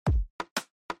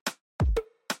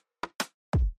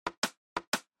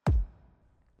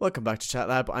Welcome back to Chat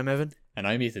Lab. I'm Evan. And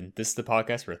I'm Ethan. This is the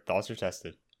podcast where thoughts are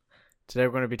tested. Today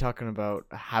we're going to be talking about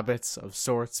habits of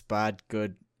sorts, bad,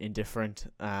 good, indifferent.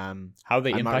 How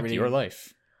they impact your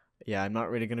life. Yeah, I'm not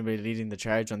really going to be leading the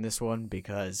charge on this one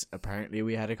because apparently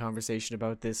we had a conversation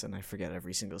about this and I forget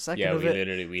every single second of it.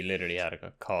 Yeah, we literally had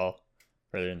a call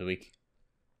earlier in the week.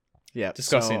 Yeah,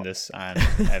 discussing this, and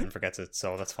Evan forgets it,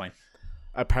 so that's fine.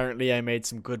 Apparently I made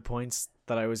some good points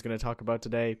that I was going to talk about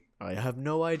today. I have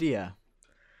no idea.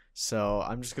 So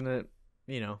I'm just going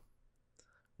to,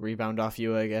 rebound off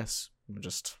you, I guess. We'll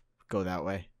just go that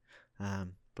way.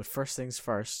 But first things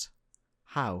first,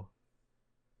 how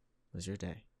was your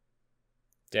day?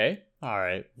 Day?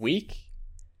 Alright. Week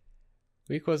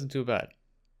wasn't too bad.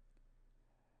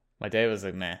 My day was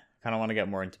like, meh. Kind of want to get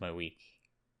more into my week.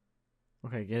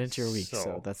 Okay, get into your week.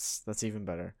 So that's even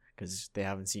better because they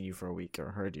haven't seen you for a week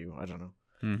or heard you. I don't know.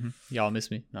 Mm-hmm. Y'all miss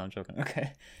me? No, I'm joking.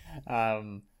 Okay.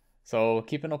 So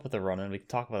keeping up with the running, we can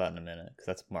talk about that in a minute because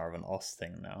that's more of an us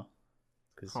thing now.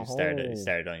 Because you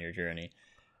started on your journey.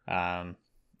 I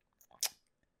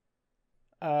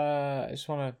just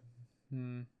want to.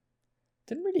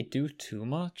 Didn't really do too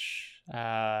much.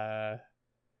 Just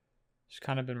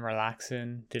kind of been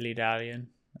relaxing, dilly dallying.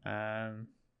 Catching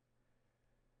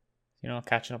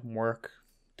up on work,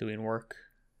 doing work,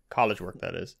 college work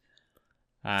that is.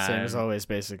 Same as always,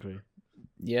 basically.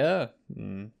 Yeah.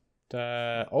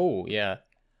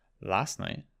 Last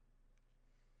night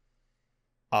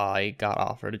I got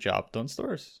offered a job at Dunnes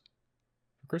Stores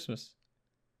for Christmas.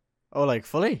 Oh, like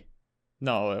fully?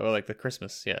 No, like the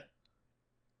Christmas, yeah.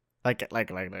 Like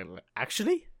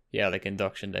actually? Yeah, like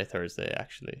induction day Thursday,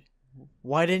 actually.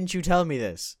 Why didn't you tell me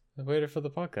this? I waited for the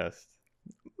podcast.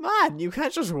 Man, you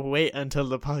can't just wait until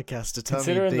the podcast to tell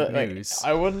me big news.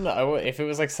 I wouldn't. If it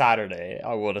was like Saturday,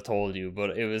 I would have told you.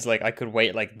 But it was like I could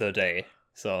wait like the day,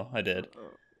 so I did.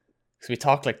 Because we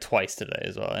talked like twice today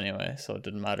as well. Anyway, so it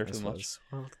didn't matter too much.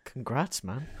 Well, congrats,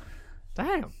 man.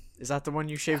 Damn, is that the one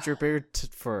you shaved your beard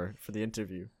for the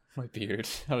interview? My beard.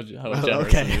 How generous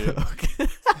okay. of you.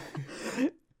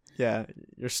 Okay. Yeah,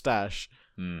 your stash.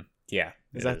 Yeah,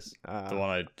 is that the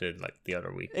one I did like the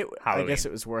other week? I guess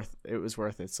it was worth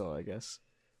it. So I guess.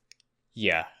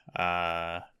 Yeah.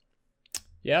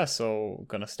 Yeah. So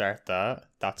gonna start that.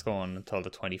 That's going until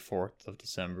the 24th of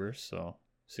December. So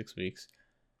 6 weeks.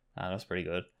 That's pretty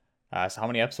good. So how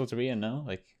many episodes are we in now?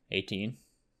 Like 18.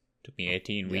 Took me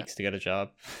 18 weeks to get a job.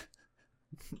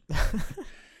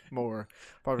 More,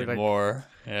 probably like more.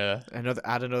 Yeah.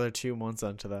 Add another 2 months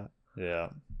onto that. Yeah.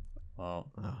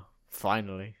 Well.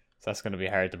 Finally. So that's going to be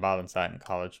hard to balance that in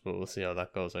college, but we'll see how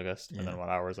that goes, I guess, and then what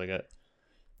hours I get.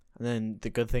 And then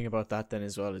the good thing about that then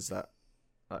as well is that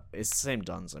it's the same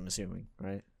Dunnes, I'm assuming,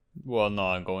 right? Well, no,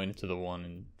 I'm going to the one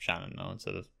in Shannon now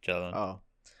instead of Jellin. Oh.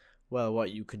 Well, what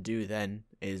you could do then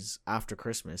is after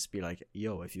Christmas be like,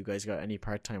 yo, if you guys got any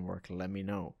part-time work, let me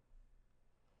know.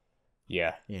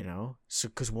 Yeah. So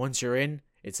because once you're in,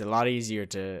 it's a lot easier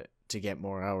to get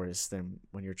more hours than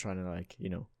when you're trying to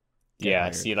Yeah,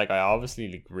 hired. see, like I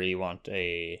obviously really want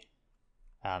a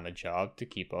job to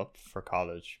keep up for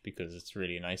college because it's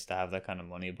really nice to have that kind of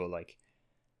money, but like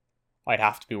I'd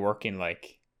have to be working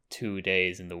like 2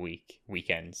 days in the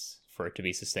weekends for it to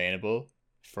be sustainable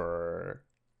for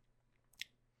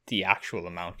the actual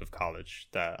amount of college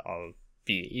that I'll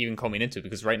be even coming into,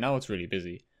 because right now it's really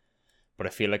busy, but I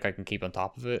feel like I can keep on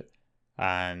top of it,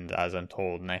 and as I'm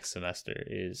told, next semester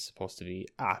is supposed to be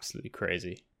absolutely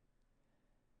crazy.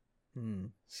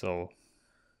 So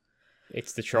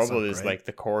it's the trouble is like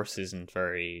the course isn't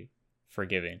very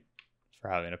forgiving for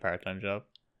having a part-time job.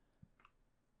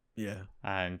 Yeah.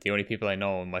 And the only people I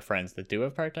know, my friends that do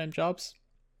have part-time jobs,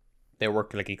 they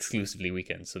work like exclusively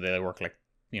weekends. So they work like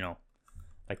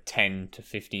 10 to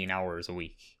 15 hours a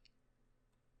week.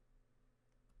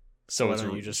 So it's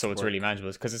really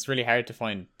manageable, because it's really hard to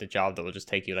find the job that will just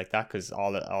take you like that, because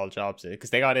all jobs, because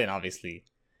they got in obviously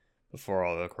before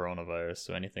all the coronavirus,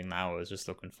 so anything now is just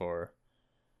looking for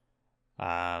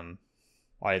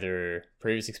either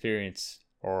previous experience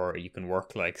or you can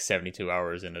work like 72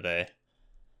 hours in a day,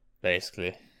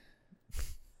 basically.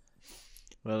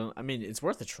 Well, I mean, it's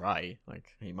worth a try.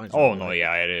 Like, you might. Oh no,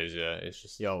 yeah, it is. Yeah, it's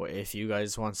just if you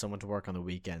guys want someone to work on the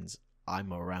weekends,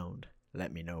 I'm around.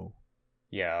 Let me know.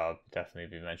 Yeah, I'll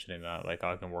definitely be mentioning that. Like,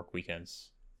 I can work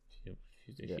weekends.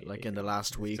 Like in the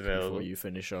last week before you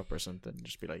finish up or something,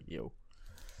 just be like, yo.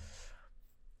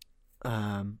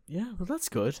 Yeah, well, that's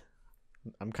good.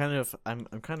 I'm kind of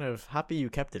happy you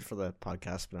kept it for the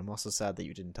podcast, but I'm also sad that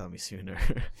you didn't tell me sooner.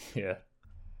 Yeah.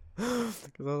 Because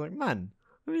I was like, man,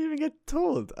 I didn't even get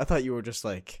told. I thought you were just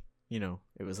like,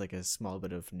 it was like a small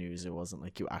bit of news. It wasn't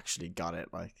like you actually got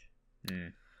it. Like,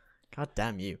 God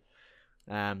damn you.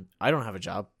 I don't have a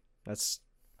job.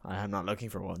 I'm not looking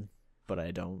for one, but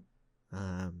I don't.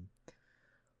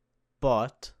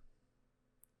 But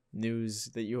news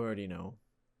that you already know,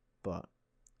 but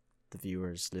the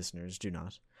viewers, listeners do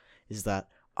not, is that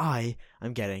I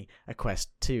am getting a Quest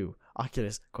 2,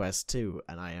 Oculus Quest 2,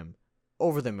 and I am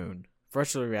over the moon.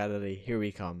 Virtual reality, here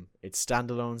we come. It's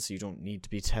standalone, so you don't need to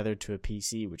be tethered to a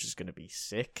PC, which is going to be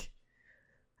sick.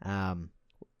 And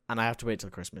I have to wait till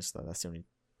Christmas, though. That's the only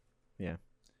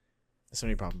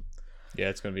problem. Yeah,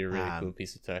 it's going to be a really cool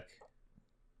piece of tech.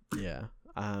 Yeah.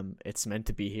 It's meant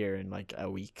to be here in like a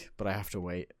week, but I have to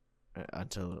wait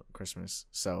until Christmas.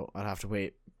 So I'll have to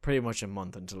wait pretty much a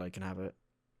month until I can have it.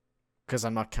 Because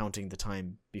I'm not counting the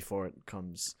time before it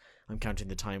comes. I'm counting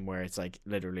the time where it's like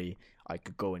literally I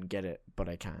could go and get it, but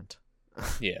I can't.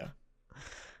 Yeah.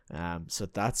 So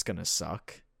that's gonna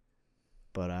suck.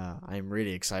 But I'm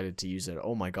really excited to use it.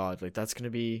 Oh my god, like that's gonna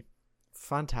be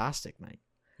fantastic, mate.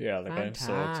 Yeah, like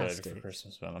fantastic. I'm so excited for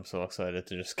Christmas, man. I'm so excited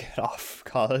to just get off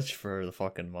college for the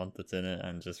fucking month that's in it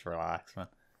and just relax, man.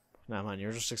 Nah, man,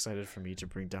 you're just excited for me to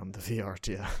bring down the VR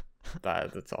to you.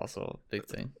 That's also a big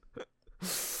thing.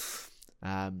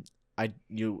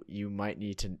 You might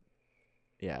need to,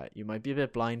 yeah, you might be a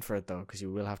bit blind for it though, because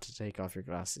you will have to take off your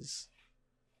glasses.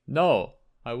 No,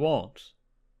 I won't.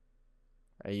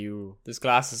 Are you? There's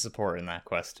glasses support in that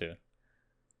Quest 2.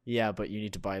 Yeah, but you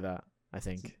need to buy that, I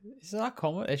think. Is that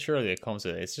coming? Surely it comes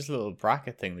with it. It's just a little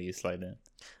bracket thing that you slide in.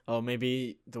 Oh,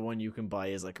 maybe the one you can buy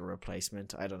is like a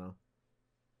replacement. I don't know.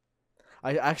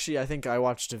 I think I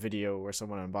watched a video where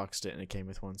someone unboxed it and it came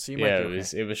with one. So you might be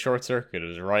okay. It was Short Circuit. It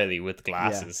was Riley with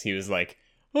glasses. Yeah. He was like,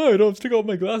 "Oh, I don't have to take off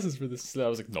my glasses for this." I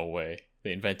was like, "No way!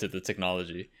 They invented the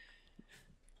technology."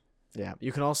 Yeah,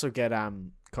 you can also get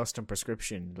custom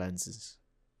prescription lenses.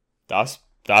 That's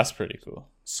pretty cool.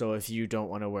 So if you don't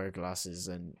want to wear glasses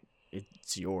and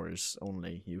it's yours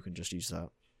only, you can just use that.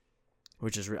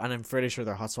 Which is and I'm pretty sure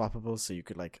they're hot swappable, so you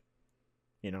could like,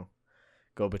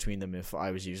 go between them if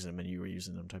I was using them and you were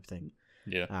using them, type thing.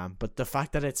 Yeah. But the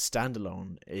fact that it's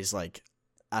standalone is like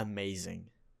amazing.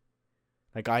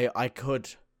 Like I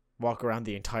could walk around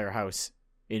the entire house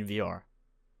in VR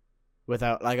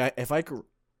without if I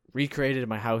recreated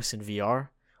my house in VR,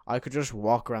 I could just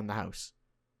walk around the house.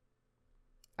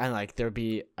 And like there'd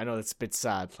be, I know that's a bit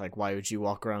sad. Like, why would you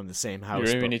walk around the same house? You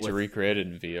don't even need to recreate it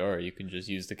in VR. You can just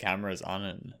use the cameras on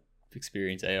it and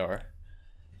experience AR.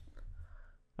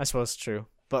 I suppose it's true,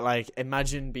 but like,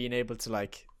 imagine being able to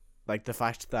like the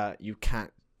fact that you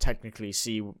can't technically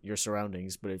see your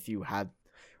surroundings, but if you had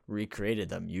recreated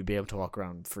them, you'd be able to walk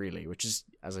around freely. Which is,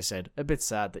 as I said, a bit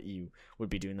sad that you would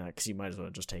be doing that because you might as well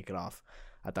just take it off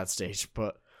at that stage.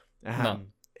 But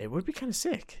it would be kind of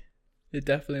sick. It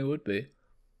definitely would be.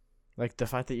 Like the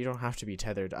fact that you don't have to be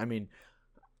tethered. I mean,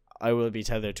 I will be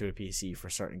tethered to a PC for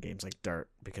certain games like Dirt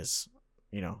because,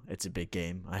 it's a big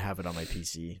game. I have it on my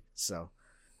PC, so.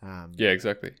 Yeah,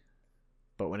 exactly.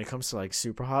 But when it comes to like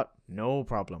Super Hot, no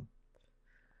problem.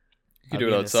 You could do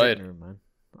it outside, room, man.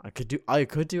 I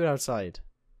could do it outside,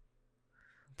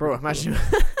 bro. Imagine,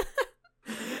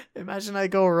 imagine I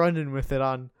go running with it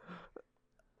on.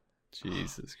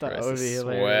 Jesus Christ! That would be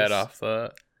hilarious. Sweat off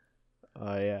that.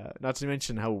 Oh yeah, not to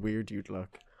mention how weird you'd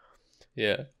look.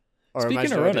 Yeah. Or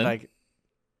speaking of running,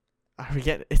 are we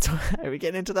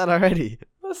getting into that already?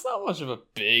 That's not much of a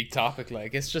big topic.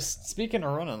 Like, it's just speaking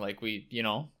of running, like so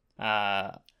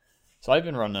I've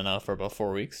been running now for about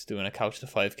 4 weeks, doing a Couch to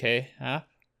 5K app.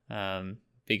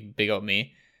 Big up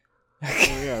me.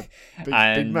 Oh yeah,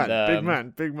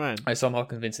 big man. I somehow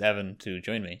convinced Evan to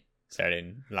join me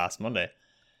starting last Monday,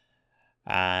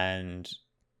 and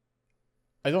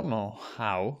I don't know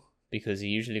how, because I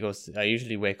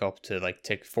usually wake up to like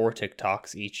 4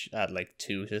 TikToks each at like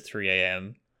 2 to 3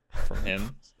 a.m. from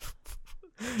him.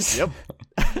 Yep.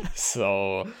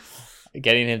 So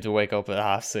getting him to wake up at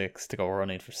 6:30 to go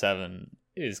running for 7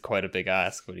 is quite a big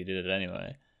ask, but he did it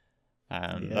anyway.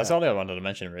 That's all I wanted to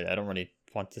mention, really. I don't really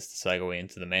want this to segue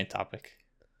into the main topic.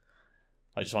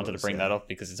 I just wanted to bring that up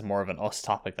because it's more of an us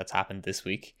topic that's happened this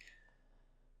week.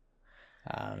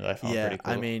 I found pretty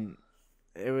cool. I mean,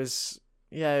 it was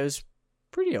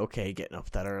pretty okay getting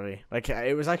up that early. Like,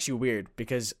 it was actually weird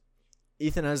because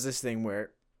Ethan has this thing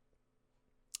where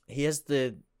he has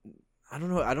I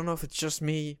don't know if it's just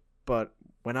me, but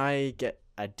when I get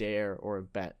a dare or a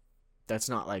bet that's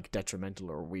not like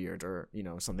detrimental or weird or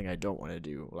something I don't want to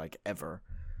do like ever,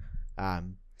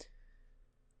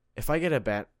 if I get a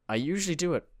bet, I usually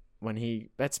do it when he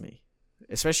bets me,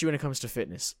 especially when it comes to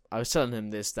fitness. I was telling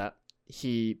him that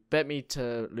he bet me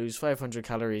to lose 500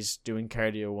 calories doing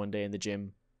cardio one day in the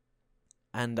gym,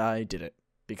 and I did it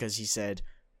because he said,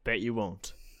 Bet you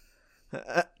won't.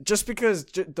 Just because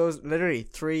those literally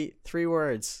three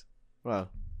words, well,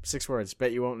 6 words.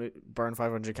 Bet you won't burn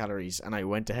 500 calories, and I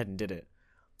went ahead and did it.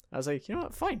 I was like, you know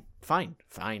what? Fine.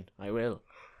 I will.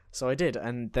 So I did,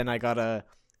 and then I got a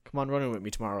come on running with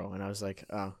me tomorrow, and I was like,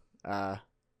 oh,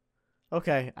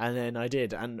 okay, and then I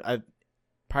did, and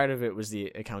part of it was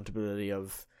the accountability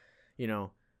of, you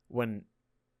know, when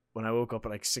I woke up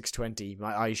at like 6:20,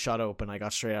 my eyes shot open, I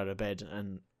got straight out of bed,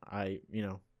 and I, you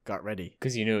know, got ready.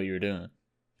 Because you knew what you were doing.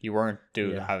 You weren't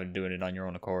doing it on your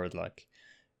own accord. Like,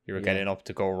 you were getting up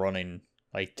to go running,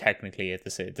 like, technically at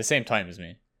the same time as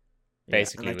me.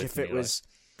 Basically, and like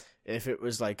if it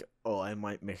was like, oh, I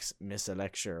might miss a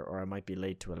lecture, or I might be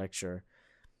late to a lecture.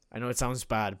 I know it sounds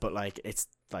bad, but like, it's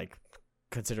like,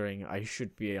 considering I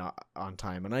should be on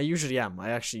time, and I usually am.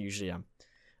 I actually usually am.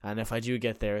 And if I do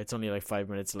get there, it's only like 5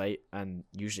 minutes late, and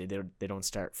usually they don't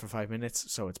start for 5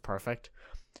 minutes, so it's perfect.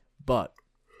 But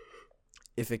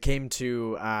if it came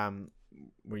to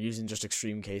we're using just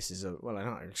extreme cases of, well,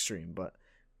 not extreme, but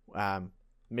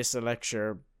miss a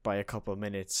lecture by a couple of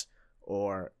minutes,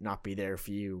 or not be there for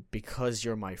you because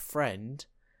you're my friend,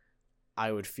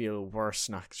 I would feel worse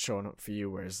not showing up for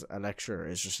you, whereas a lecturer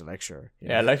is just a lecturer.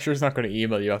 Yeah, a lecturer's not going to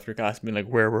email you after class being like,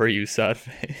 where were you, sad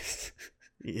face?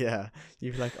 Yeah,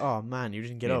 you'd be like, oh man, you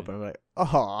didn't get up. And I'm like,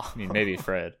 oh. I mean, maybe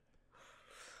Fred.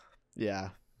 Yeah,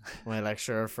 my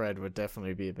lecturer Fred would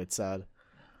definitely be a bit sad.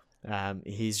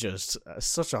 He's just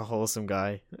such a wholesome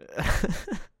guy.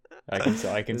 I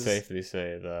can safely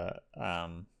say that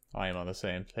I am on the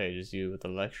same page as you with the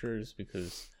lectures,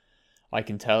 because I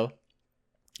can tell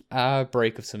a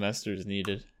break of semester is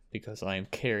needed, because I am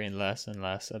caring less and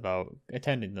less about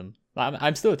attending them. I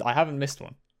haven't missed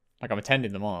one. Like, I'm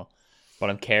attending them all, but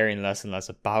I'm caring less and less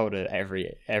about it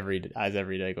as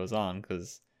every day goes on,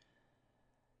 because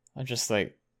I'm just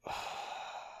like,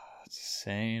 it's the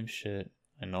same shit.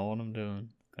 I know what I'm doing.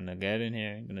 I'm gonna get in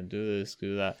here. I'm gonna do this,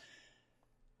 do that.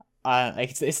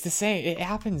 It's the same. It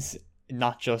happens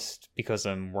not just because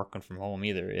I'm working from home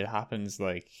either. It happens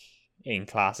like in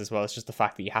class as well. It's just the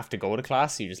fact that you have to go to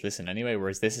class, so you just listen anyway.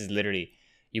 Whereas this is literally,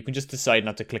 you can just decide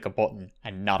not to click a button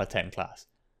and not attend class.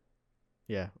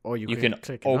 Yeah, or you can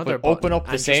click open up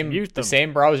the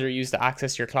same browser you use to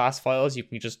access your class files. You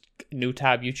can just new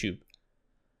tab YouTube.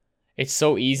 It's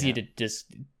so easy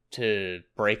to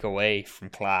break away from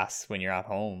class when you're at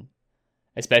home,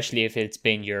 especially if it's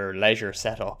been your leisure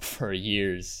setup for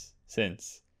years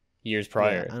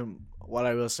prior. Yeah, and what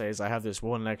I will say is I have this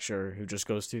one lecturer who just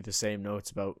goes through the same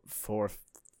notes about 3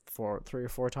 or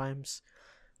 4 times.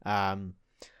 And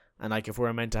like, if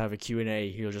we're meant to have a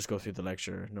Q&A, he'll just go through the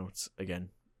lecture notes again.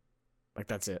 Like,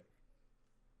 that's it.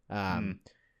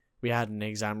 We had an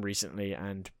exam recently,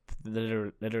 and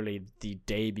literally the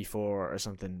day before or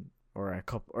something, it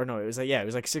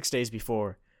was like 6 days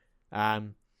before,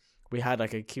 we had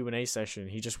like a Q&A session.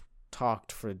 He just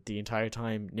talked for the entire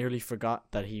time, nearly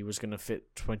forgot that he was going to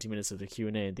fit 20 minutes of the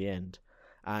Q&A at the end,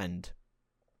 and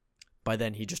by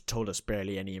then he just told us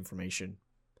barely any information,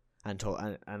 and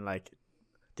like,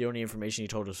 the only information he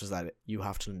told us was that you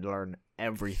have to learn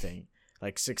everything,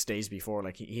 like 6 days before.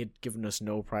 Like, he had given us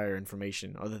no prior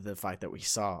information other than the fact that we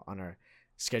saw on our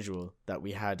schedule that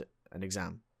we had an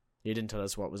exam. He didn't tell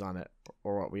us what was on it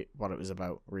or what it was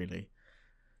about, really.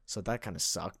 So that kind of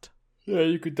sucked. Yeah,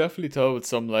 you could definitely tell with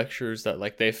some lecturers that,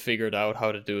 like, they've figured out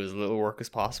how to do as little work as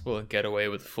possible and get away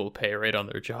with a full pay rate on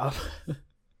their job.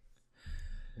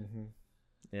 Mm-hmm.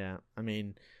 Yeah, I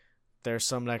mean, there's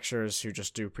some lecturers who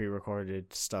just do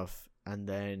pre-recorded stuff, and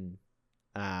then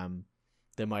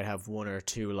they might have 1 or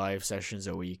 2 live sessions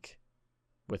a week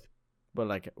with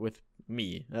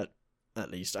me at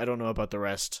least. I don't know about the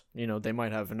rest. You know, they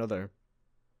might have another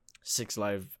 6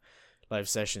 live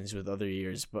sessions with other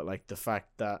years, but like, the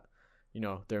fact that, you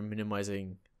know, they're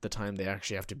minimizing the time they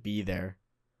actually have to be there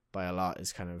by a lot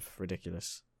is kind of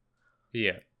ridiculous.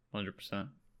 Yeah, 100%.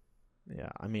 Yeah,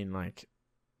 I mean, like,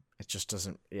 it just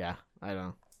doesn't. Yeah, I don't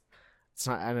know. It's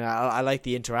not. I mean, I like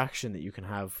the interaction that you can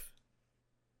have.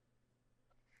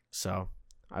 So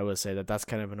I will say that that's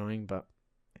kind of annoying, but,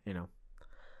 you know,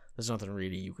 there's nothing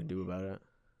really you can do about it.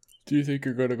 Do you think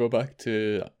you're going to go back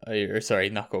to,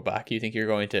 not go back? You think you're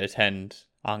going to attend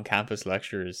on-campus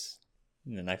lectures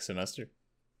in the next semester?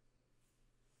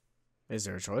 Is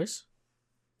there a choice?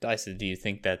 I said, do you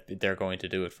think that they're going to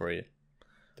do it for you?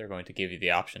 They're going to give you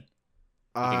the option.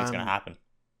 Do you think it's going to happen?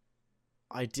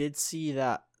 I did see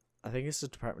that. I think it's the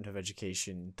Department of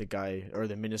Education, the guy, or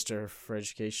the Minister for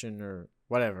Education, or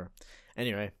whatever.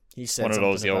 Anyway, he said one of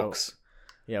those yokes.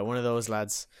 Yeah, one of those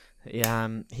lads. Yeah,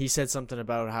 he said something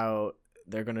about how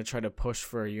they're going to try to push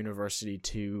for a university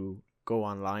to go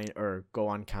online or go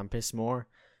on campus more,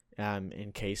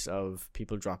 in case of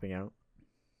people dropping out.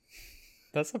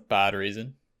 That's a bad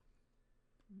reason.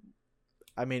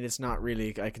 I mean, it's not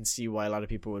really. I can see why a lot of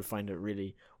people would find it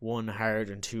really, one, hard,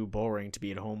 and two, boring to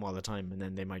be at home all the time, and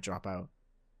then they might drop out.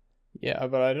 Yeah,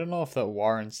 but I don't know if that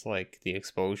warrants like the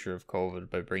exposure of COVID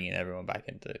by bringing everyone back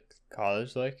into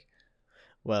college. Like,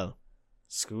 Well,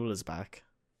 school is back,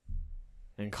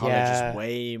 and college yeah, is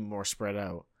way more spread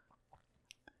out,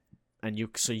 and you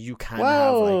can have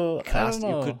well, like I class.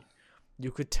 don't know.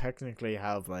 You could technically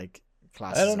have like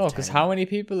classes. I don't know, of because 10. how many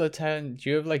people attend? Do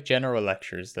you have like general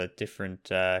lectures that different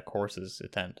courses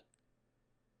attend?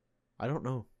 I don't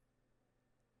know.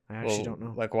 I actually don't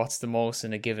know. Like, what's the most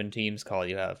in a given Teams call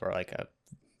you have, or like a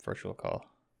virtual call?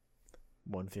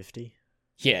 150.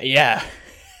 Yeah.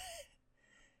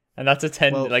 And that's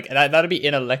Well, like that'd be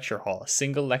in a lecture hall, a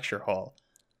single lecture hall.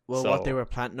 Well, So- what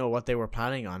they were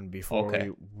planning on before Okay.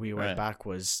 we went Right. back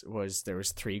was there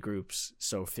was 3 groups,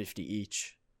 so 50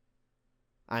 each.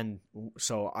 And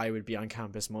so I would be on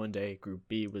campus Monday, group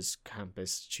B was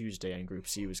campus Tuesday, and group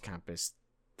C was campus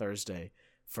Thursday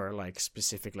for like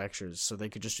specific lectures. So they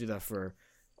could just do that for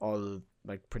all,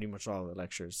 like pretty much all the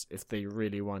lectures if they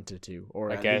really wanted to,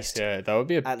 or I at guess least, yeah, that would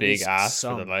be a at big least ask for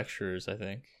some. the lecturers, I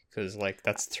think, because like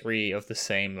that's 3 of the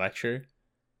same lecture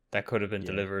that could have been Yeah.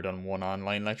 delivered on one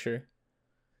online lecture.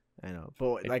 I know,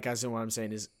 but like as in what I'm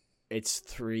saying is, it's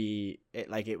 3.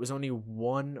 It was only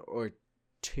 1 or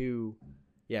 2.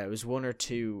 Yeah, it was 1 or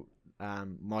 2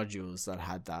 modules that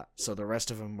had that. So the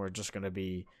rest of them were just going to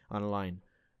be online.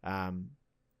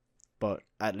 But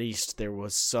at least there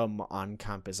was some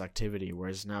on-campus activity,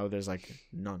 whereas now there's like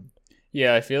none.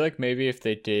 Yeah, I feel like maybe if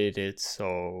they did it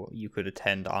so you could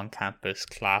attend on-campus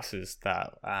classes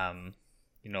that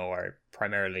are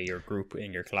primarily your group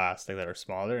in your class, like that are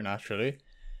smaller naturally.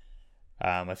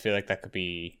 I feel like that could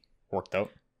be worked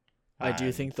out. I do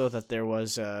And- think though that there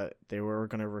was they were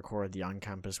going to record the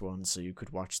on-campus ones so you could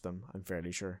watch them. I'm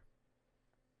fairly sure.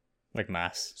 like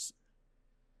mass.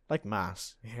 Like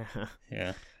mass. Yeah.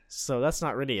 Yeah. So that's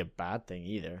not really a bad thing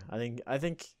either. I think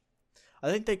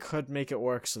they could make it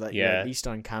work so that you're Yeah. at least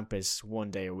on campus 1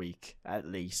 day a week, at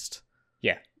least.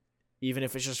 Yeah. Even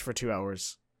if it's just for 2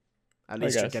 hours. At I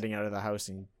least you're guess. getting out of the house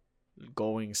and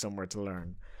going somewhere to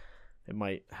learn. It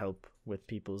might help with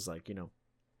people's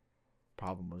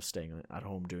problem of staying at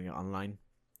home doing it online.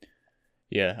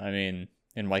 Yeah, I mean,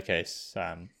 in my case,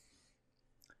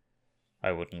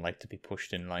 I wouldn't like to be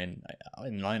pushed online,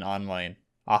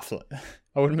 offline.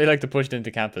 I wouldn't be like to pushed into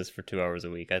campus for 2 hours a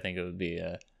week. I think it would be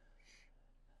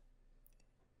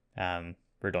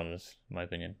redundant, in my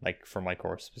opinion. Like for my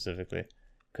course specifically,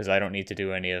 because I don't need to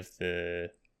do any of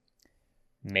the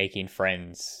making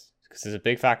friends. Because there's a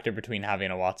big factor between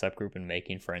having a WhatsApp group and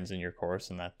making friends in your course,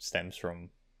 and that stems from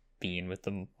being with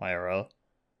them IRL.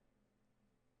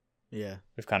 Yeah.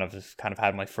 We've kind of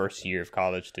had my first year of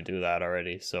college to do that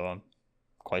already, so I'm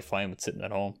quite fine with sitting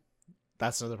at home.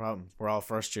 That's another problem. We're all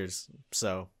first years,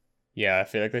 so Yeah, I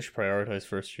feel like they should prioritize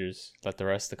first years, let the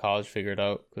rest of the college figure it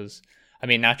out. Because I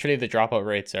mean, naturally, the dropout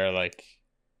rates are like,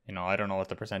 I don't know what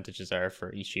the percentages are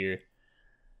for each year,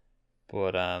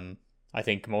 but I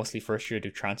think mostly first year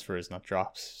do transfers, not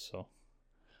drops. So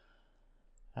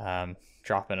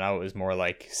dropping out is more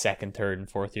like second, third, and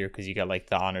fourth year because you get like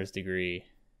the honors degree,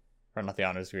 or not the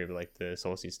honors degree, but like the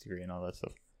associate's degree and all that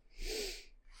stuff.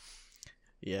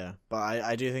 yeah. But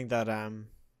I do think that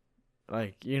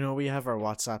we have our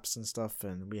WhatsApps and stuff,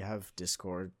 and we have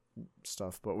Discord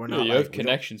stuff, but we're not. you like, have we don't-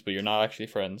 connections, but you're not actually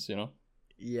friends.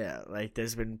 Yeah, like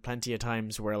there's been plenty of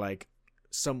times where like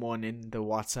someone in the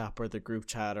WhatsApp or the group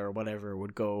chat or whatever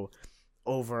would go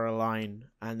over a line,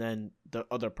 and then the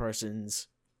other person's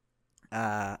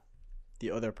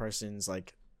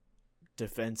like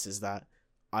defense is that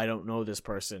I don't know this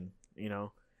person.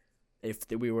 If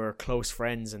we were close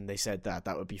friends and they said that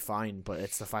would be fine, but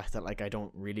it's the fact that like I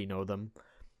don't really know them.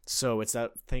 So it's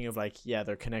that thing of like, yeah,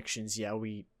 they're connections, yeah,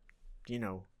 we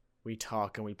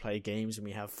talk and we play games and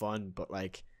we have fun, but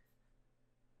like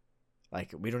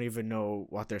we don't even know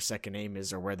what their second name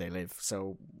is or where they live,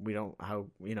 so we don't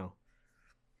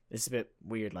it's a bit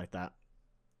weird like that.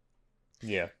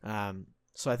 Yeah.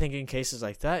 So I think in cases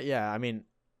like that, yeah, I mean,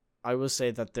 I will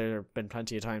say that there have been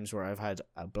plenty of times where I've had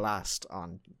a blast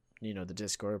on the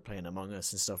Discord playing Among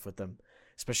Us and stuff with them,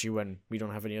 especially when we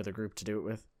don't have any other group to do it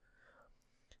with.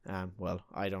 Well,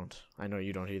 I don't. I know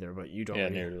you don't either, but you don't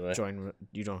neither do I. join.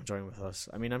 You don't join with us.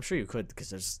 I mean, I'm sure you could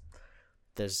because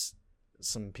there's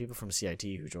some people from CIT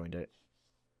who joined it.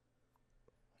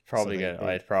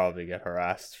 I'd probably get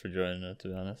harassed for joining it, to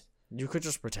be honest. You could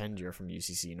just pretend you're from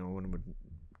UCC. No one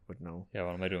would know. Yeah,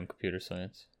 what am I doing? Computer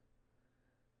science.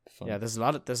 Fun. Yeah, there's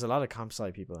a lot of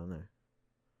campsite people in there.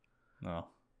 No,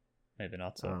 maybe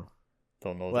not so. Oh.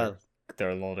 Don't know Well,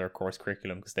 they'll know their course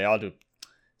curriculum because they all do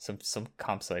some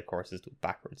campsite courses do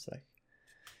backwards. Like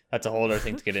that's a whole other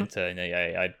thing to get into. And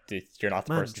you're not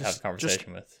the Man, person to have a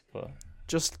conversation with. But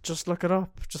just look it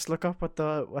up. Just look up what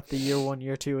the year 1,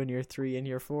 year 2, and year 3 and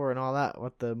year 4 and all that.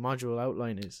 What the module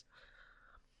outline is,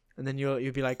 and then you'll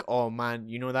be like, oh man,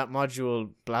 you know that module,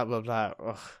 blah blah blah.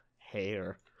 Ugh,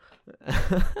 hater.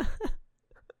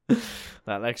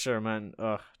 That lecture, man.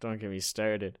 Ugh, don't get me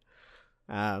started.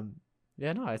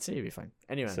 Yeah, no, I'd say you'd be fine.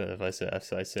 Anyway, so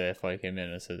if I came in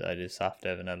and said I do soft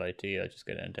dev and LIT, I just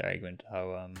get into argument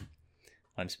how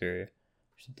I'm superior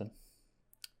or something.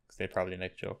 Because they'd probably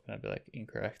make a joke and I'd be like,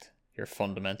 incorrect. I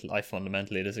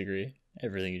fundamentally disagree.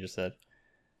 Everything you just said.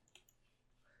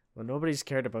 well, nobody's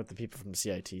cared about the people from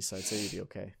CIT, so I'd say you'd be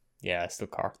okay. Yeah, it's still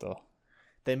Cork though.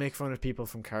 They make fun of people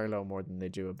from Carlow more than they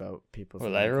do about people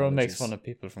from Well, everyone makes colleges. fun of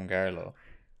people from Garlow.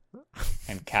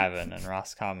 And Cavan and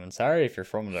Roscommon. Sorry if you're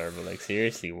from there, but like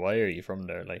seriously, why are you from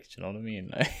there? Like, do you know what I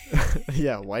mean?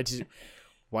 Yeah, why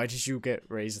did you get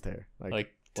raised there? Like what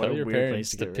tell a your weird place parents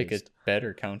to get pick raised. a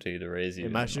better county to raise you.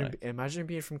 Imagine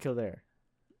being from Kildare.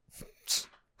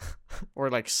 Or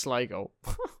like Sligo.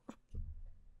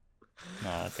 No,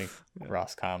 I think Yeah.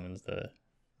 Roscommon's the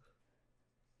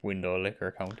window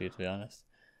liquor county, to be honest.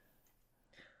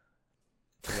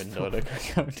 The window liquor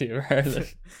county of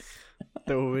Ireland.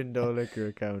 The window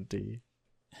liquor county.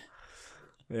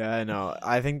 Yeah, I know.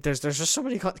 I think there's just so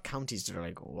many counties that are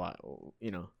like, what,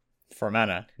 you know.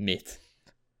 Fermanagh, myth.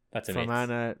 That's a myth.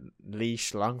 Fermanagh,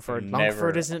 Laois, Longford. I've Longford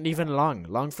never- isn't even long.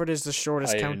 Longford is the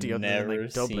shortest county other than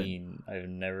like Dublin. I've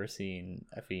never seen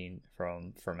a fiend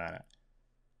from Fermanagh.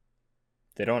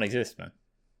 They don't exist, man.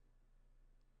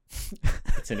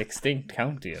 It's an extinct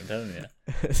county, I'm telling you.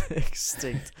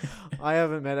 Extinct. I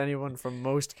haven't met anyone from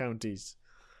most counties.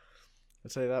 I'll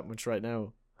tell you that much right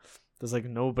now. There's like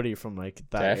nobody from like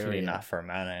that Definitely area. not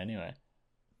Fermanagh anyway.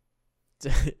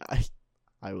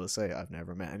 I will say I've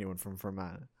never met anyone from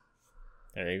Fermanagh.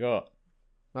 There you go.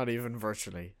 Not even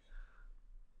virtually.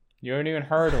 You haven't even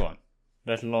heard of one,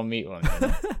 let alone meet one. You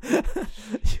know?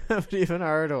 You haven't even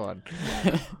heard of one.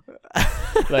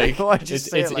 Like Why'd you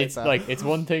say it like it's that? like it's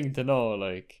one thing to know,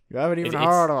 like You haven't even it's-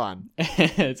 heard of one.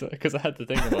 it's because I had to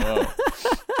think about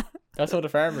it. That's what the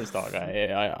farmers talk.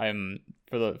 I'm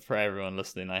for everyone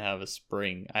listening. I have a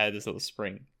spring. I had this little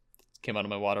spring. It came out of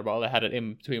my water bottle. I had it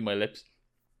in between my lips,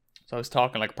 so I was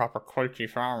talking like a proper culty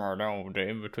farmer now,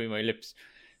 in between my lips.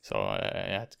 So I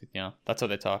had to, that's how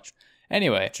they talk.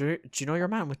 Anyway, Do you know your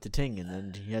man with the thing, and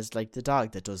then he has like the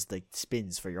dog that does like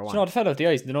spins for your do one? you know the fella with the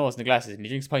eyes, the nose, and the glasses, and he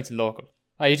drinks pints in local.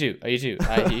 Oh, you do. You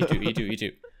do. You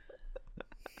do.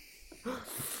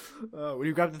 Will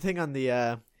you grab the thing on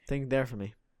the thing there for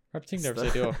me? Grab the thing there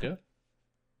beside you off, yeah.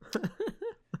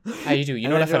 You do. You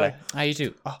know And that then you're fella. You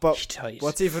do. Oh, But he does.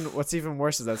 What's even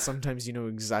worse is that sometimes you know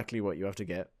exactly what you have to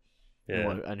get,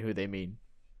 Yeah. and who they mean.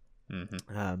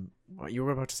 Mm-hmm. You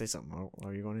were about to say something. What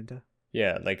are you going into?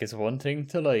 Yeah, like it's one thing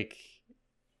to like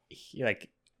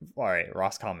all right,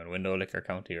 Roscommon, Window Liquor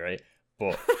County, right?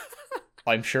 But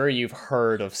I'm sure you've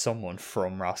heard of someone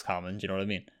from Roscommon. Do you know what I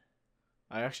mean?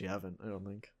 I actually haven't. I don't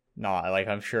think. No, like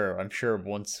I'm sure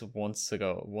once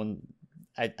ago,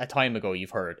 a time ago,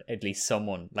 you've heard at least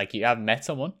someone. Like you haven't met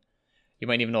someone, you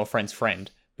might even know a friend's friend,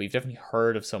 but you've definitely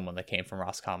heard of someone that came from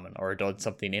Roscommon or done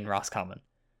something in Roscommon.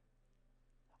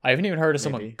 I haven't even heard of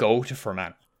someone Maybe. go to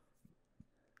Fermanagh.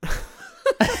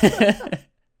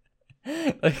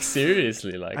 Like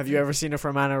seriously, like Have you ever seen a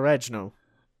Fermanagh Reg? No.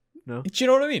 No. do you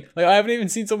know what I mean? Like I haven't even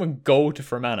seen someone go to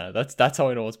Fermanagh. That's how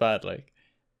I know it's bad. Like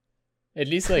at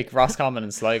least like Roscommon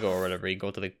and Sligo or whatever, you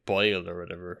go to like Boyle or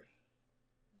whatever.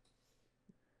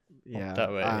 Yeah.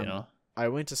 That way, you know. I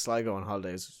went to Sligo on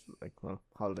holidays.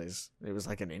 Holidays. It was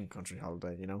like an in-country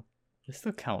holiday, you know. They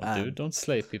still count, Um, dude. Don't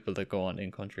slate people that go on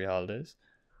in-country holidays.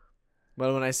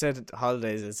 Well, when I said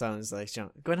holidays, it sounds like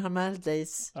going on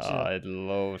holidays. Oh, I'd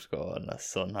love to go on a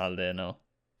sun holiday now.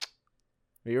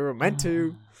 We were meant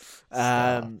to.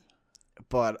 Stop.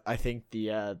 But I think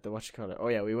the what you call it? Oh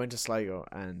yeah, we went to Sligo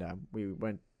and we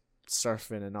went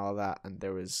surfing and all that, and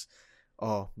there was,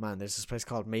 oh man, there's this place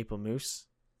called Maple Moose.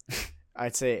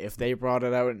 I'd say if they brought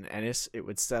it out in Ennis, it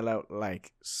would sell out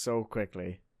like so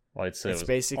quickly. I'd say It's it was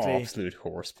basically- absolute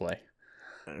horseplay.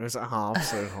 It was a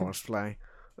absolute horseplay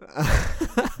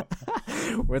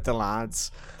with the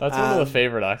lads. That's one of the Um,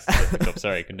 favorite accents I picked up.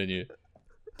 Sorry, continue.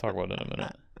 Talk about it in a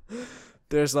minute.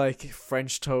 There's like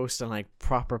French toast and like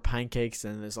proper pancakes,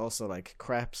 and there's also like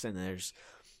crepes, and there's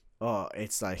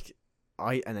it's like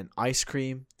and then ice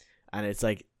cream, and it's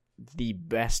like the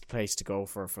best place to go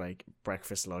for like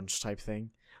breakfast, lunch type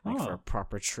thing, like for a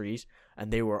proper treat.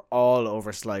 And they were all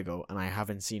over Sligo, and I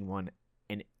haven't seen one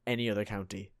in any other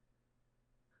county.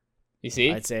 You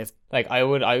see, I'd say if like I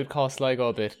would call Sligo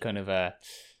a bit kind of a,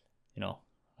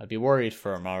 I'd be worried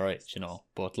for him, all right,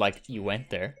 but like you went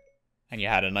there, and you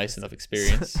had a nice enough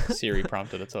experience. Siri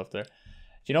prompted it up there,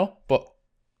 But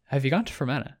have you gone to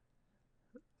Fermanagh?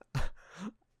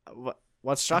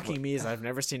 What's shocking me is I've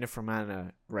never seen a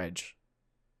Fermanagh reg.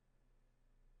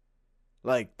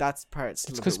 Like that's parts.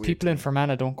 It's because people in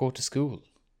Fermanagh don't go to school.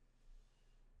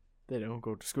 They don't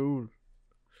go to school.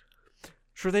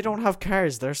 Sure, they don't have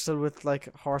cars. They're still with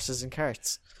like horses and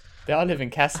carts. They all live in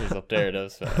castles up there,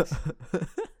 those fellas.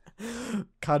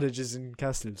 Cottages and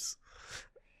castles.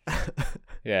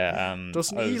 Yeah.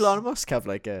 Doesn't Elon Musk have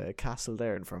like a castle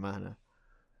there in Fermanagh?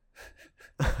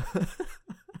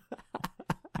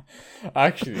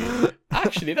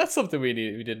 Actually, that's something we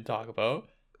didn't talk about.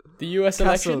 The U.S.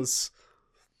 elections.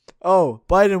 Oh,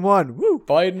 Biden won! Woo!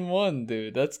 Biden won,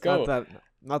 dude. Let's go.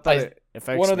 Not that it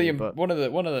affects one of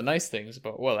the nice things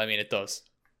about. Well, I mean, it does.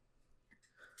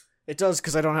 It does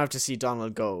because I don't have to see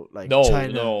Donald go like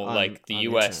China like the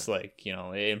U.S. Like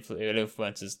it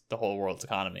influences the whole world's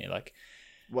economy. Like,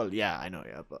 well, yeah, I know,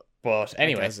 yeah, but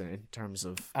anyway, in terms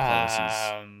of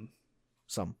policies,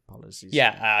 some policies.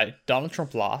 Yeah, Donald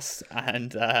Trump lost,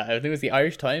 and I think it was the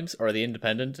Irish Times or the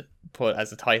Independent put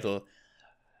as a title,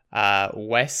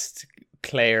 West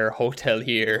Clare Hotel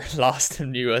here lost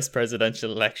in the U.S.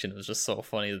 presidential election. It was just so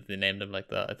funny that they named him like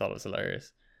that. I thought it was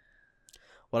hilarious.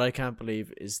 What I can't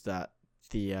believe is that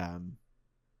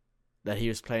that he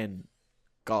was playing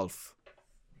golf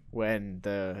when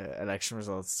the election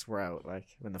results were out, like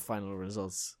when the final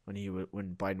results, when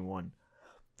Biden won.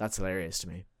 That's hilarious to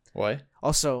me. Why?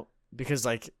 Also, because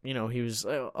he was,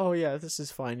 oh yeah, this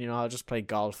is fine, I'll just play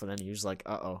golf, and then he was like,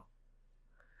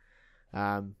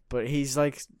 but he's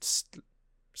like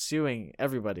suing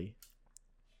everybody.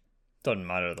 Doesn't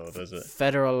matter though, does it?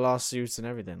 Federal lawsuits and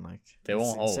everything, like they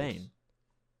won't hold. Insane.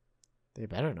 They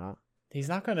better not. He's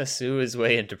not going to sue his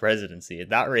way into presidency. At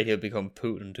that rate, he'll become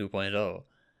Putin 2.0.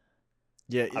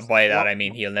 Yeah. And by that, I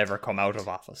mean he'll never come out of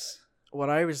office. What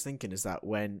I was thinking is that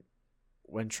when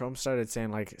Trump started saying,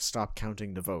 like, stop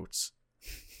counting the votes,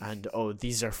 and, oh,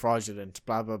 these are fraudulent,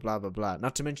 blah, blah, blah, blah, blah.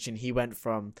 Not to mention, he went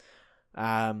from,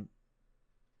 they're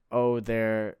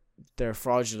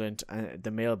fraudulent, and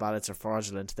the mail ballots are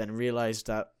fraudulent, then realized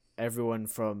that everyone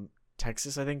from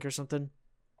Texas, I think, or something,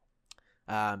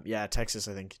 Texas,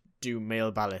 I think, do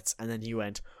mail ballots. And then he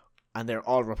went, and they're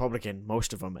all Republican,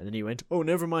 most of them. And then he went, oh,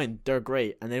 never mind, they're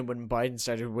great. And then when Biden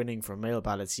started winning for mail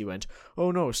ballots, he went,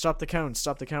 oh no, stop the count,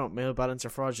 mail ballots are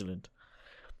fraudulent.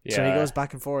 Yeah. So he goes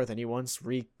back and forth, and he wants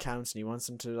recounts, and he wants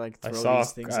them to like throw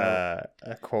these things out.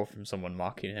 A quote from someone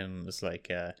mocking him was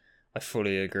like, I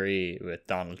fully agree with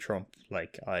Donald Trump.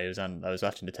 Like I was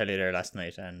watching the telly there last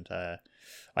night, and I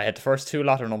had the first two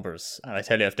lotto numbers, and I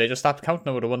tell you, if they just stopped counting,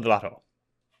 I would have won the lotto.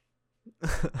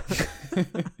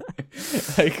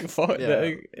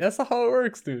 That's not how it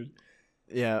works, dude.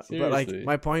 Yeah. Seriously. But like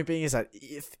my point being is that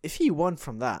if he won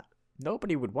from that,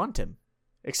 nobody would want him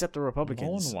except the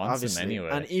Republicans. No one wants obviously. him anyway.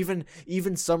 And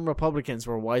even some Republicans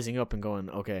were wising up and going,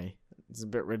 okay, it's a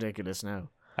bit ridiculous now.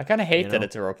 I kind of hate that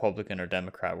it's a Republican or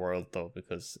Democrat world though,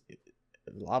 because a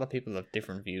lot of people have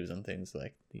different views on things.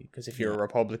 Like, because if you're a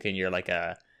Republican, you're like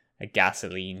a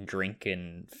gasoline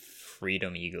drinking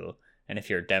freedom eagle. And if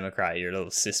you're a Democrat, you're a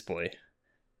little cis boy.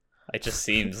 It just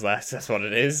seems that's what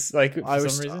it is. Like for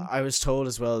some reason, I was told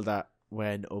as well that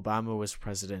when Obama was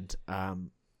president,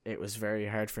 it was very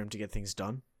hard for him to get things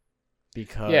done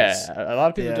because a lot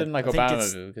of people didn't like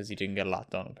Obama because he didn't get a lot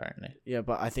done apparently. Yeah,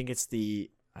 but I think it's I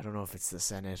don't know if it's the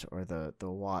Senate or the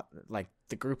what, like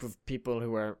the group of people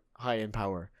who were high in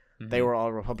power. Mm-hmm. They were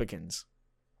all Republicans.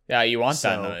 Yeah, you want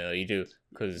that now, you do.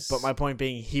 But my point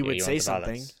being, he would say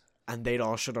something, and they'd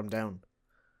all shut him down.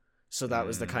 So that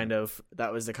was the kind of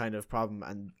problem,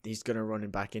 and he's gonna run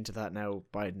him back into that now.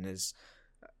 Biden is,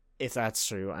 if that's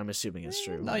true, I'm assuming it's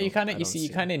true. No, you kind of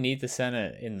need the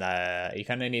Senate you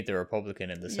kind of need the Republican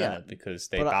in the Senate because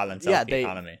they balance out the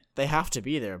economy. They have to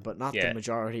be there, but not the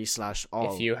majority /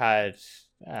 all. If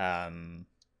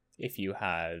you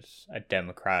had a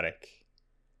Democratic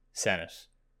Senate,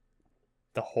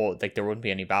 the whole there wouldn't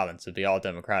be any balance. It'd be all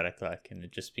Democratic, and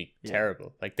it'd just be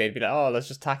terrible. Like they'd be like, oh, let's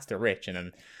just tax the rich, and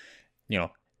then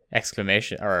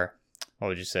exclamation, or what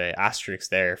would you say, asterisk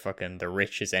there, fucking the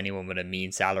rich is anyone with a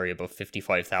mean salary above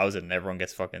 55,000 and everyone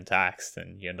gets fucking taxed,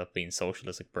 and you end up being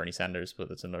socialist like Bernie Sanders, but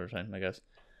that's another time, I guess.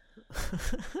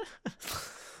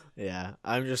 Yeah,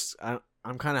 I'm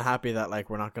kind of happy that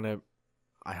we're not gonna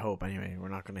I hope anyway. We're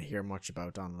not going to hear much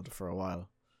about Donald for a while.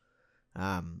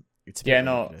 It's a Yeah, bit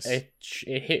no, ridiculous.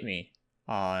 it hit me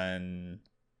on.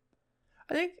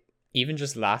 I think even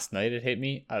just last night it hit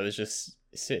me. I was just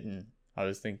sitting. I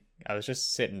was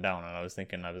just sitting down and I was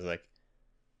thinking. I was like,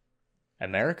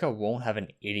 America won't have an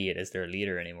idiot as their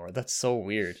leader anymore. That's so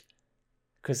weird.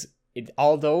 Because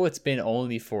although it's been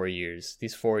only 4 years,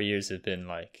 these 4 years have been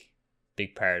like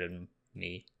big part of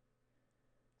me.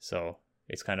 So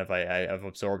it's kind of I've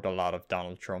absorbed a lot of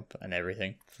Donald Trump and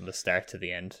everything from the start to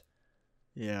the end.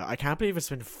 Yeah, I can't believe it's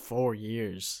been 4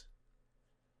 years.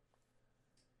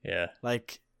 Yeah,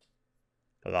 Like,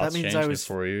 a lot's means changed I in was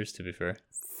 4 years. To be fair,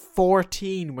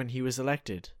 14 when he was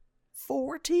elected.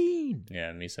 14.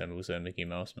 yeah, Misa Musa and Mickey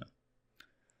Mouse, man.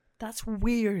 That's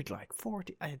weird. Like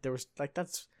 40. There was like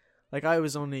that's like I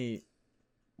was only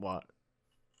what,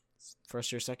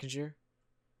 first year, second year.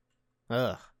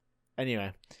 Ugh.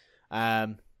 Anyway,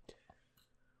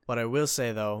 what I will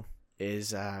say though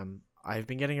is I've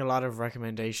been getting a lot of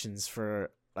recommendations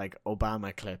for like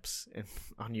Obama clips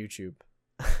on YouTube.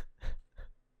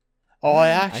 Oh, I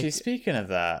actually speaking of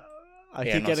that, I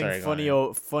Yeah, keep no, getting sorry,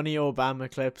 go funny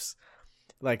Obama clips.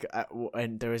 Like,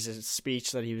 and there was a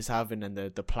speech that he was having, and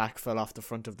the plaque fell off the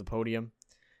front of the podium,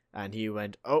 and he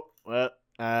went, "Oh well,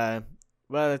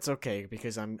 it's okay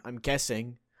because I'm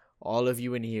guessing all of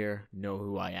you in here know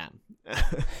who I am."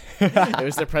 It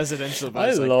was the presidential. I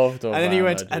voice, like, loved Obama. and then he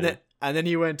went, dude. and then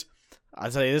he went.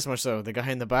 I'll tell you this much though: the guy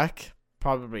in the back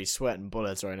probably sweating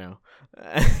bullets right now.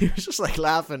 He was just like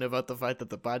laughing about the fact that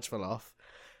the badge fell off.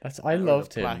 I or the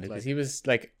loved him plaque, because like- he was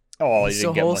like, oh, he He's didn't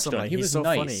so get much wholesome, done. like, He he's was so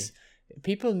nice. funny.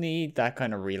 People need that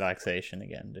kind of relaxation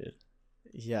again, dude.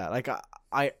 Yeah, like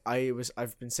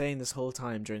I've been saying this whole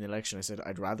time during the election. I said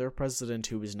I'd rather a president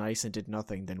who was nice and did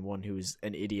nothing than one who was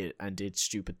an idiot and did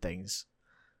stupid things.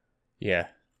 Yeah.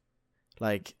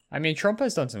 Like, I mean, Trump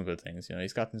has done some good things. You know,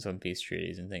 he's gotten some peace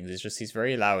treaties and things. It's just he's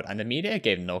very loud, and the media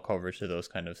gave no coverage to those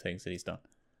kind of things that he's done,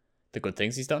 the good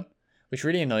things he's done, which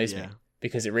really annoys me yeah,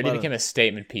 because it really Well- became a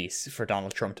statement piece for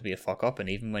Donald Trump to be a fuck up. And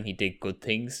even when he did good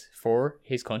things for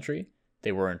his country,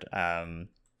 they weren't,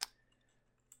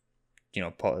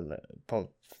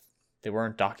 they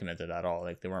weren't documented at all.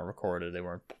 Like they weren't recorded. They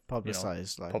weren't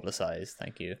publicized. Like publicized.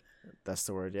 Thank you. that's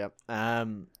the word. Yep.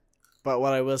 But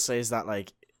what I will say is that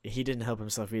like he didn't help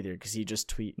himself either because he just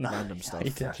tweet random stuff. He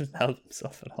doesn't help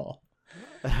himself at all.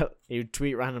 He would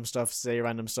tweet random stuff, say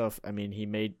random stuff. I mean, he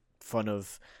made fun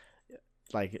of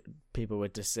like people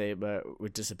with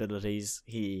disabilities.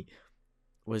 He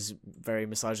was very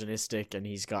misogynistic, and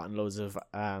he's gotten loads of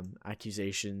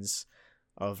accusations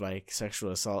of like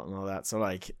sexual assault and all that. So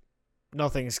like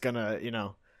nothing's gonna,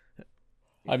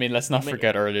 I mean, let's not Ma-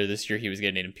 forget earlier this year he was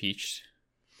getting impeached.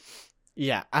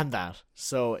 yeah, and that.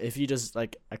 So if he does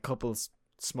like a couple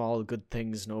small good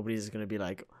things, nobody's gonna be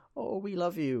like, "Oh, we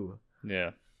love you."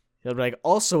 Yeah. He'll be like,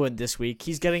 also in this week,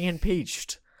 he's getting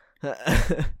impeached.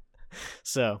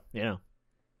 So,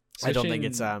 I don't think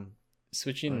it's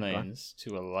Switching go on. lanes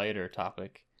to a lighter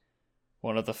topic.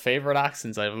 One of the favorite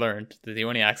accents I've learned, that the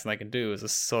only accent I can do is a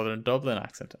Southern Dublin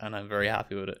accent, and I'm very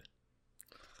happy with it.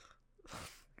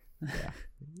 Yeah.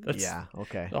 That's yeah,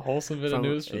 okay. a wholesome bit of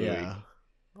news for the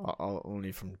week.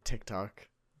 Only from TikTok.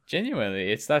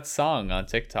 Genuinely, it's that song on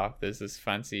TikTok. There's this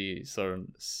fancy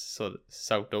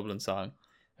South Dublin song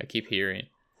I keep hearing,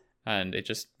 and it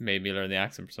just made me learn the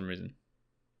accent for some reason.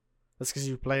 That's because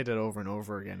you played it over and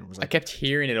over again. It was I like, kept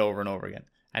hearing it over and over again,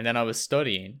 and then I was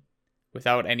studying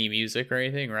without any music or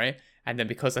anything, right? And then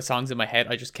because the song's in my head,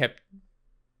 I just kept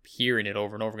hearing it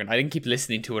over and over again. I didn't keep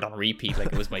listening to it on repeat like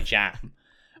it was my jam.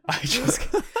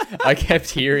 I kept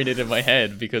hearing it in my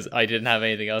head because I didn't have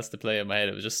anything else to play in my head.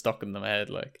 It was just stuck in my head,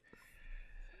 like.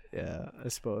 yeah, I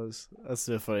suppose that's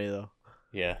so funny though.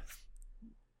 Yeah.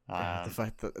 The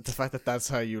fact that that's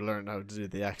how you learned how to do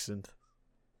the accent.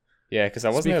 Yeah, because I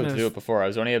wasn't Speaking able to do of- it before. I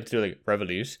was only able to do like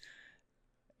revolute.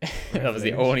 That was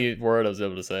the Revolute. only word I was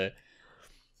able to say.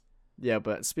 Yeah,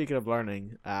 but speaking of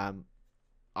learning,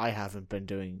 I haven't been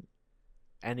doing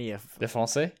any Le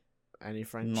français?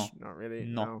 French. No. Not really.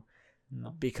 No. No. No.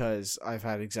 Because I've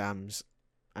had exams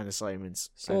and assignments.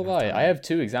 So have I. I have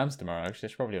 2 exams tomorrow. Actually, I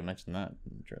should probably have mentioned that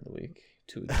during the week.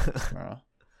 2 exams tomorrow.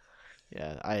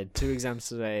 Yeah, I had 2 exams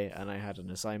today, and I had an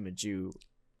assignment due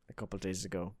a couple of days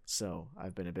ago. So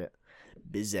I've been a bit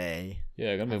busy.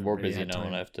 Yeah, I'm gonna be Haven't more really busy had now, and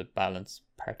time. I have to balance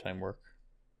part-time work.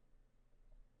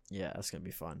 Yeah, that's gonna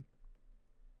be fun.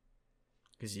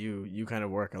 Because you kind of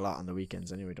work a lot on the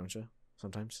weekends anyway, don't you?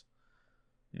 Sometimes.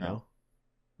 No,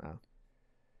 Oh.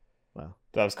 Well,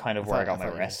 that was kind of I where I thought- got I my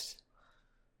thought you rest.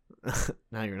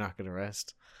 now you're not gonna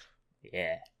rest.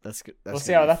 Yeah. That's good. We'll That's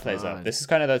see gonna how be that plays out. fun. This is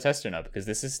kind of the tester now because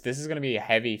this is going to be a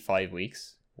heavy 5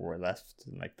 weeks. We're left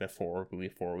in like the 4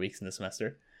 weeks in the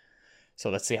semester. So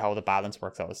let's see how the balance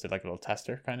works out. It's like a little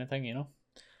tester kind of thing, you know?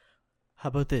 How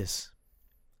about this?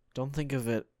 Don't think of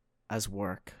it as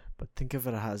work, but think of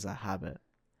it as a habit.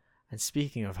 And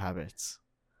speaking of habits,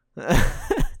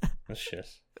 Oh,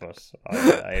 shit. But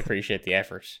I appreciate the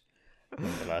effort,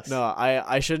 nonetheless. no,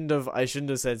 I shouldn't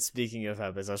have said speaking of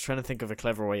habits. I was trying to think of a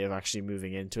clever way of actually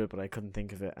moving into it, but I couldn't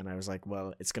think of it, and I was like,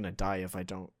 well, it's gonna die if I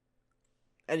don't.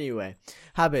 Anyway,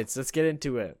 habits. Let's get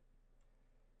into it.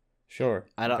 Sure.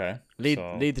 I don't Okay.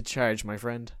 lead the charge, my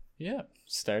friend. Yeah.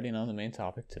 Starting on the main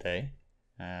topic today.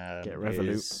 Get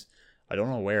Revolut. I don't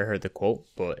know where I heard the quote,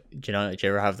 but do you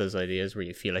ever have those ideas where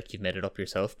you feel like you've made it up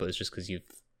yourself, but it's just because you've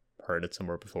heard it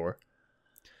somewhere before?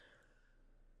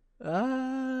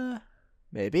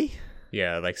 Maybe.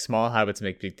 Yeah, like small habits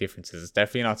make big differences. It's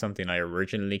definitely not something I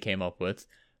originally came up with,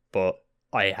 but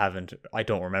I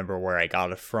don't remember where I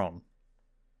got it from.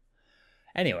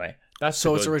 Anyway, that's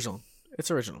So it's original.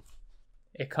 It's original.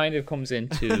 It kind of comes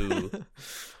into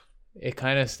it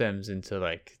kind of stems into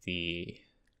like the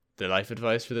life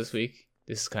advice for this week.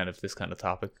 This kind of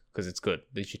topic because it's good.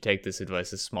 You should take this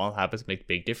advice as small habits make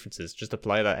big differences. Just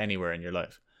apply that anywhere in your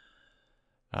life.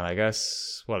 And I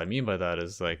guess what I mean by that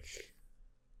is like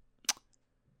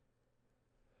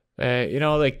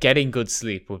like getting good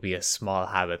sleep would be a small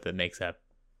habit that makes a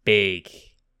big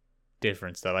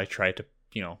difference that I try to,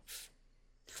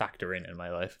 factor in my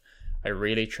life. I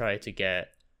really try to get...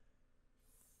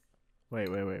 Wait.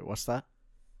 What's that?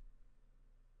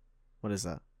 What is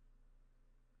that?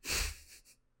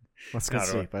 What's good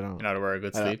sleep? I don't. You're not aware of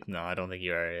good sleep? No, I don't think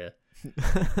you are.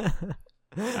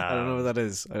 I don't know what that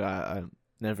is. I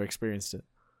never experienced it.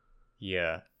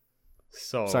 Yeah.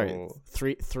 So sorry.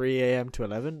 3 a.m. to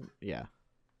 11. Yeah.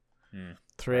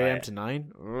 3 a.m. to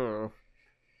 9. Ugh.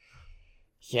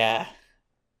 Yeah.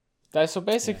 So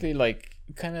basically, like,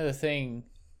 kind of the thing.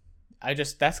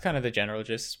 That's kind of the general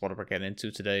gist. What we're getting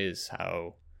into today is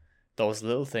how those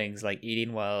little things like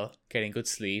eating well, getting good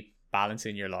sleep,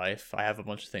 balancing your life. I have a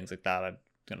bunch of things like that I'm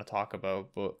gonna talk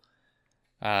about, but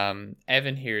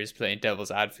Evan here is playing devil's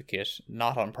advocate,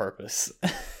 not on purpose.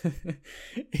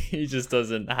 He just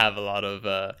doesn't have a lot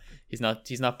of he's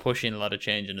not pushing a lot of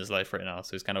change in his life right now,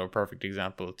 so he's kind of a perfect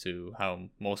example to how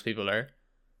most people are.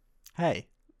 Hey.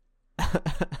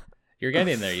 You're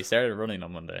getting there. You started running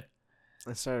on Monday.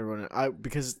 I started running.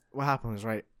 Because what happened was,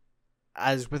 right,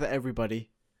 as with everybody,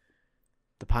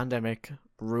 the pandemic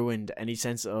ruined any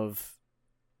sense of,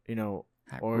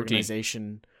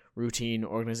 organization, routine,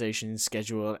 organization,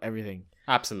 schedule, everything.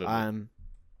 Absolutely.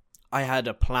 I had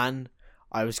a plan.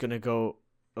 I was gonna go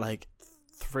like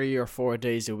 3 or 4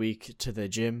 days a week to the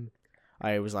gym.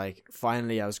 I was like,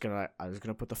 finally, I was gonna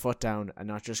put the foot down and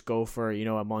not just go for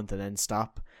a month and then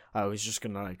stop. I was just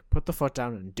gonna like put the foot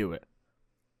down and do it.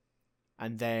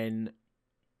 And then,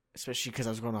 especially because I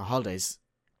was going on holidays,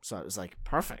 so it was like,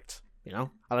 perfect,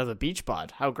 I'll have a beach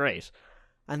bod, how great.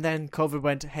 And then COVID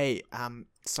went, hey,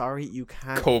 sorry, you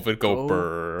can't COVID go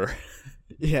brr.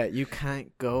 Yeah, you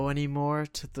can't go anymore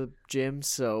to the gym,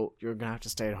 so you're going to have to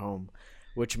stay at home,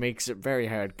 which makes it very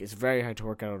hard. It's very hard to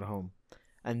work out at home.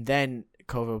 And then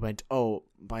COVID went, oh,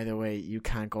 by the way, you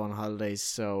can't go on holidays,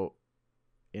 so,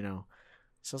 So I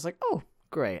was like, oh,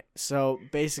 great. So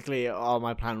basically all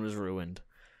my plan was ruined.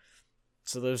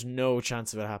 So there's no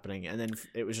chance of it happening. And then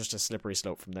it was just a slippery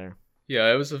slope from there. Yeah,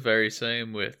 I was the very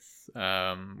same with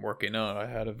working out. I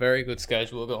had a very good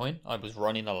schedule going. I was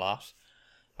running a lot.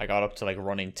 I got up to like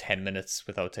running 10 minutes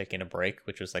without taking a break,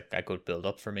 which was like a good build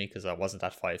up for me because I wasn't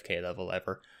at 5k level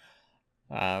ever.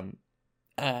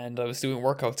 And I was doing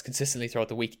workouts consistently throughout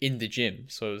the week in the gym.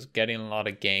 So I was getting a lot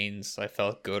of gains. I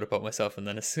felt good about myself. And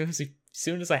then as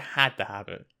soon as I had the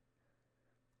habit,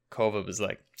 COVID was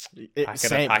like, pack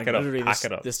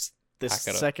it up. This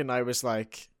second I was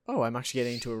like, oh, I'm actually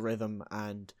getting into a rhythm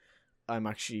and I'm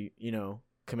actually,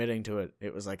 committing to it.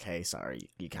 It was like, hey, sorry,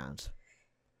 you can't.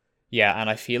 Yeah, and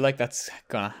I feel like that's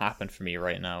going to happen for me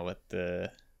right now with the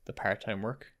part-time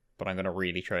work. But I'm going to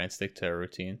really try and stick to a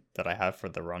routine that I have for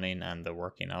the running and the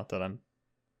working out that I'm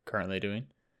currently doing.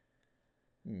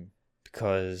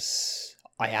 Because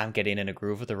I am getting in a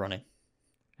groove with the running.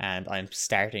 And I'm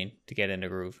starting to get in a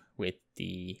groove with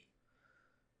the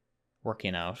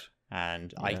working out.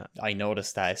 And yeah. I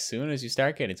noticed that as soon as you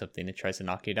start getting something, it tries to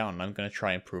knock you down. And I'm going to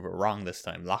try and prove it wrong this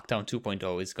time. Lockdown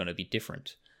 2.0 is going to be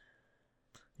different.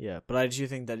 Yeah, but I do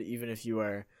think that even if you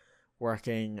are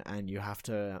working and you have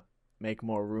to make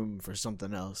more room for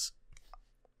something else,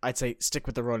 I'd say stick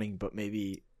with the running, but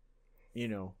maybe,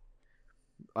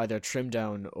 either trim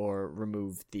down or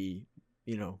remove the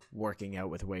working out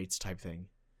with weights type thing.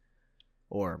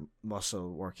 Or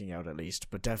muscle working out at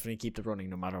least. But definitely keep the running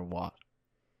no matter what.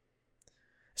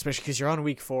 Especially because you're on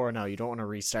week 4 now. You don't want to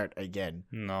restart again.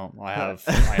 No,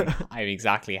 I'm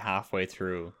exactly halfway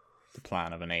through the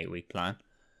plan of an 8-week plan.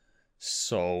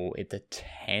 So at the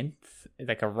 10th,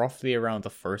 roughly around the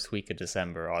first week of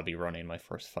December, I'll be running my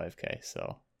first 5K.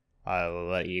 So I will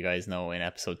let you guys know in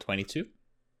episode 22.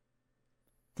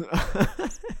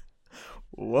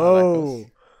 Whoa.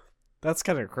 That's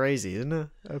kind of crazy, isn't it?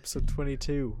 Episode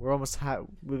 22.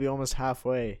 We'll be almost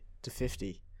halfway to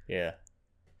 50. Yeah.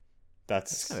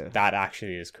 That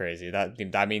actually is crazy.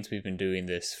 That means we've been doing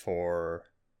this for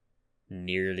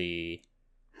nearly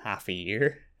half a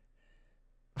year.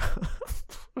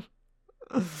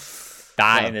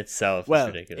 In itself is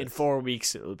ridiculous. In 4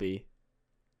 weeks it'll be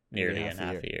nearly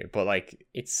half a year. But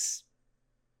it's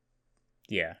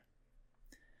yeah.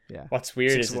 What's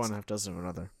weird 6 is of one, half dozen of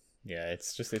another. Yeah,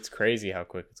 it's crazy how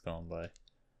quick it's going by.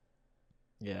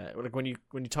 Yeah, when you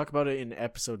talk about it in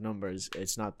episode numbers,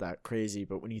 it's not that crazy.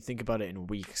 But when you think about it in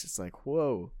weeks, it's like,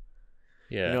 whoa.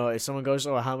 Yeah. If someone goes,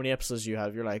 "Oh, how many episodes do you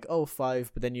have?" You're like, "Oh,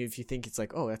 5." But then if you think, it's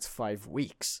like, "Oh, that's 5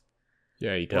 weeks."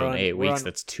 Yeah, you tell them 8 weeks.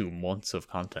 That's 2 months of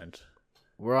content.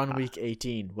 We're on week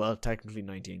 18. Well, technically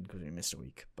 19 because we missed a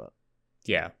week, but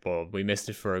yeah, but we missed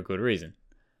it for a good reason,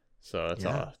 so it's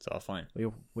all fine.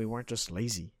 We weren't just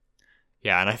lazy.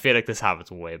 Yeah, and I feel like this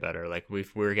happens way better. Like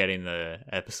we're getting the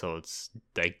episodes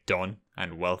done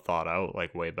and well thought out,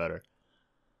 way better.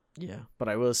 Yeah, but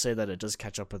I will say that it does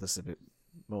catch up with us a bit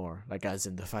more, as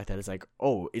in the fact that it's like,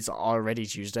 oh, it's already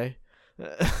Tuesday.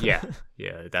 yeah,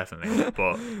 definitely.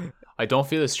 But I don't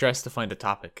feel as stressed to find a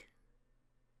topic.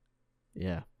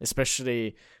 Yeah,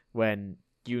 especially when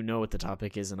you know what the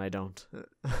topic is and I don't.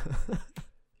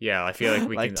 Yeah, I feel like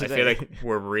we can. Today. I feel like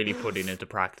we're really putting into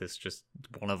practice just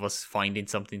one of us finding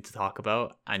something to talk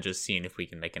about and just seeing if we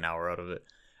can make an hour out of it.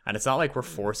 And it's not like we're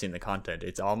forcing the content.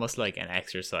 It's almost like an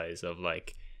exercise of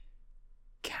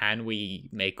can we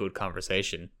make good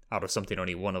conversation out of something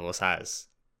only one of us has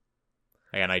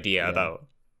an idea about,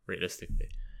 realistically.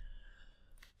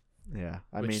 Yeah,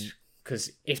 I mean,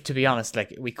 because if, to be honest,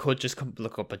 we could just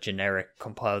look up a generic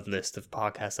compiled list of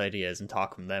podcast ideas and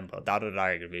talk from them, but that would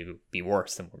arguably be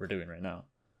worse than what we're doing right now.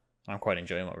 I'm quite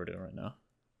enjoying what we're doing right now.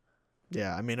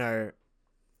 Yeah, I mean, our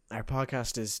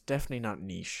podcast is definitely not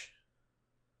niche.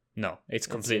 No, it's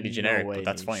completely generic, but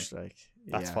that's niche. Fine.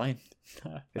 That's fine.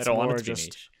 I it's don't more want it to be just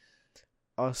niche.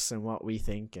 Us and what we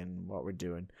think and what we're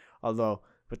doing. Although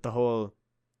with the whole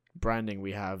branding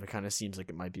we have, it kind of seems like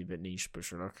it might be a bit niche, but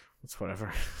sure, look, it's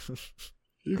whatever.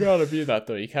 You gotta be that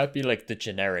though. You can't be the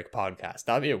generic podcast.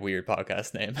 That'd be a weird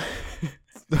podcast name.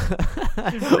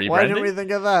 Why didn't we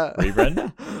think of that?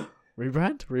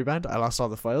 Rebrand? Rebrand. I lost all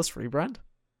the files. Rebrand.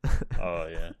 Oh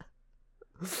yeah.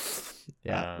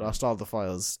 Yeah, lost all the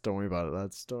files. Don't worry about it,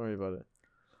 lads. Don't worry about it.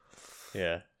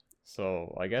 Yeah.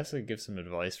 So I guess I'd give some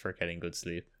advice for getting good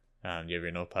sleep. And you have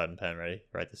your notepad and pen ready.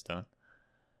 Write this down.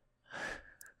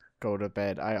 Go to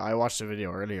bed. I watched a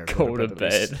video earlier. Go to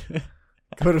bed.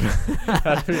 Go to bed.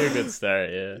 That'd be a good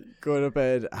start, yeah. Go to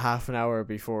bed half an hour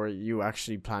before you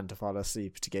actually plan to fall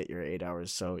asleep to get your 8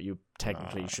 hours. So you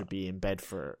technically should be in bed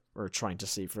or trying to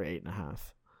sleep for 8.5.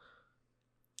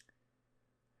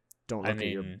 Don't look at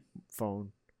your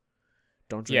phone.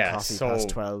 Don't drink coffee past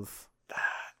 12.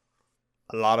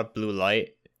 A lot of blue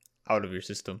light out of your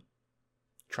system.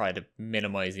 Try to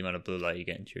minimize the amount of blue light you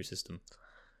get into your system.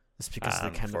 It's because the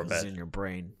chemicals in your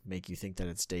brain make you think that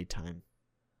it's daytime.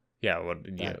 Yeah,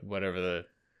 whatever the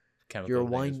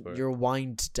chemical your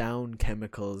wind down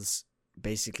chemicals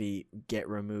basically get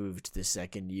removed the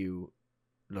second you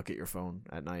look at your phone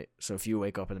at night. So if you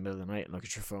wake up in the middle of the night and look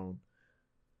at your phone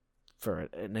for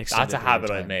an extended that's a habit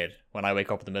time, I've made. When I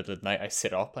wake up in the middle of the night, I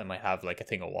sit up. I might have a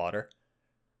thing of water,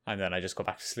 and then I just go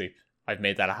back to sleep. I've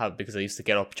made that a habit because I used to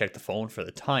get up, check the phone for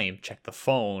the time, check the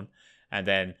phone, and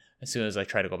then as soon as I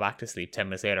try to go back to sleep, 10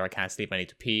 minutes later I can't sleep. I need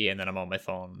to pee, and then I'm on my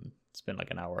phone. It's been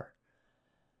an hour.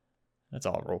 That's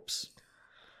all ropes.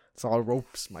 It's all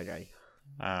ropes, my guy.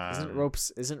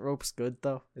 Isn't ropes good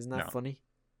though? Isn't that funny?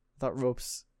 I thought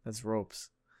ropes. That's ropes.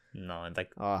 No,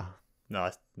 no,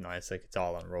 it's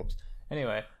all on ropes.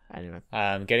 Anyway,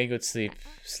 getting good sleep.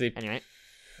 Anyway,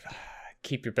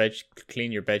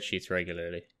 clean your bed sheets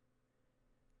regularly.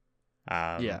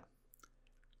 Yeah.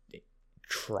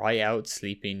 Try out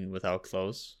sleeping without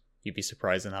clothes. You'd be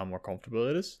surprised on how more comfortable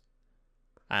it is.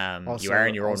 You are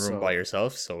in your own room by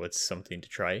yourself, so it's something to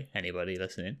try. Anybody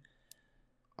listening?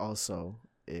 Also,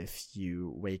 if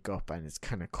you wake up and it's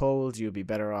kind of cold, you'll be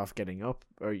better off getting up,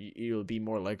 or you'll be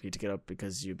more likely to get up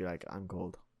because you'll be like, I'm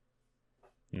cold.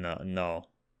 No.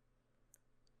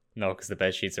 No, because the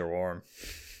bed sheets are warm.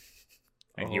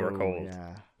 And you were cold.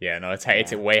 Yeah. Yeah, no, it's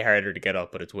way harder to get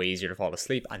up, but it's way easier to fall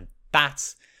asleep. And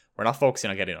we're not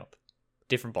focusing on getting up.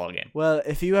 Different ball game. Well,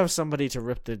 if you have somebody to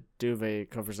rip the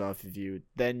duvet covers off of you,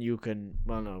 then you can.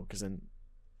 Well, no, because then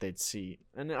they'd see.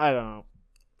 And I don't know.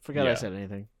 Forget I said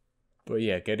anything. But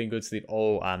yeah, getting good sleep.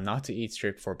 Oh, not to eat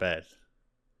straight before bed.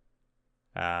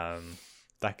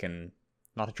 That can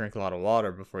not to drink a lot of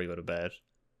water before you go to bed.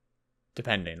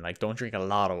 Depending, like, don't drink a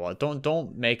lot of water.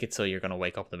 Don't make it so you're gonna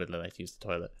wake up in the middle of the night to use the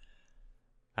toilet.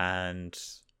 And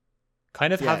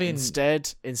kind of having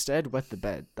instead wet the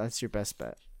bed. That's your best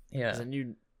bet. Yeah. Then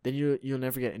you'll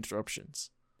never get interruptions.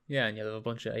 Yeah, and you have a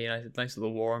bunch of nice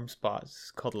little warm spots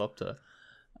cuddle up to.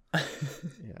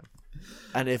 Yeah.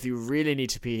 And if you really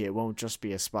need to pee, it won't just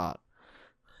be a spot.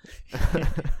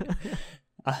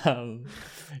 Yeah. So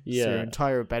your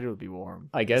entire bed will be warm.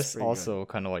 I guess also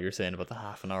kind of what you're saying about the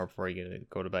half an hour before you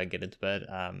go to bed, get into bed.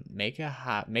 Make a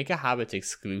habit to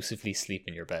exclusively sleep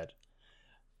in your bed.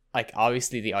 Like,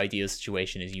 obviously the ideal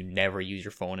situation is you never use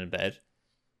your phone in bed.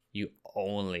 You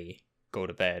only go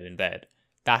to bed in bed.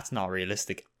 That's not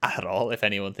realistic at all. If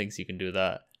anyone thinks you can do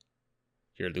that,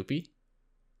 you're loopy.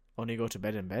 Only go to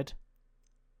bed in bed?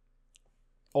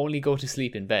 Only go to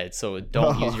sleep in bed, so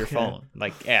don't use your phone.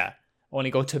 Like, yeah. Only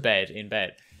go to bed in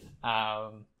bed.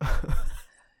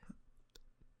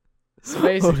 So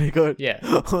basically,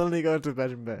 only go to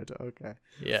bed in bed. Okay.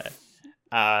 Yeah.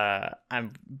 But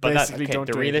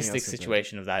the realistic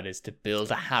situation of that is to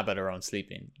build a habit around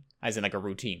sleeping, as in like a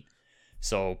routine.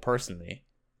 So personally,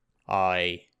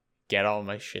 I get all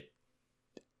my shit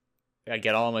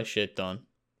done.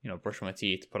 Brush my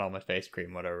teeth, put on my face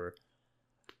cream, whatever.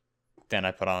 Then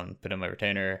I put in my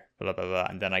retainer, blah blah blah,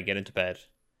 and then I get into bed.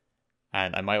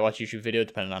 And I might watch a YouTube video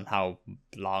depending on how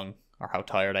long or how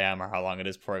tired I am or how long it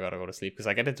is before I gotta go to sleep. Because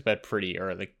I get into bed pretty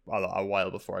early, a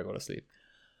while before I go to sleep.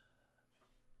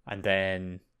 And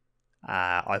then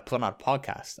I put on a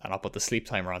podcast and I'll put the sleep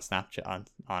timer on Snapchat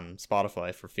on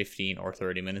Spotify for 15 or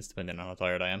 30 minutes depending on how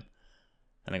tired I am.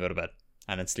 And then go to bed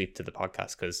and then sleep to the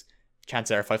podcast, because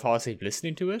chances are if I fall asleep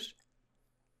listening to it,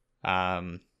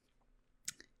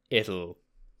 it'll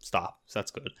stop. So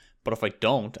that's good. But if I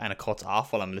don't and it cuts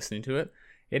off while I'm listening to it,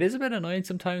 it is a bit annoying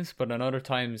sometimes, but in other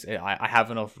times I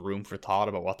have enough room for thought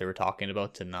about what they were talking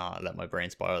about to not let my brain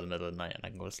spoil in the middle of the night and I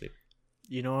can go to sleep.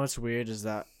 You know what's weird is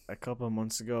that a couple of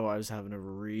months ago I was having a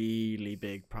really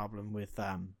big problem with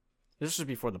this was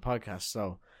before the podcast,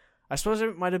 so I suppose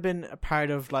it might have been a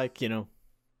part of, like,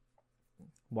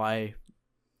 why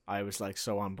I was like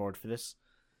so on board for this.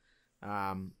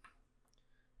 But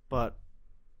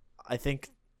I think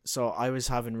so I was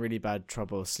having really bad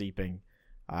trouble sleeping.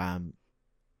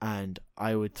 And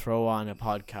I would throw on a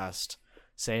podcast,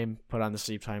 put on the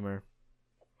sleep timer,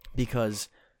 because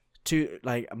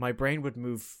my brain would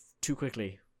move too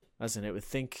quickly, as in it would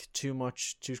think too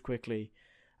much too quickly,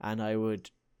 and I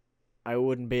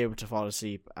wouldn't be able to fall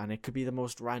asleep, and it could be the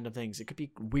most random things. It could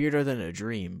be weirder than a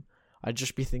dream. I'd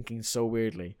just be thinking so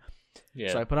weirdly.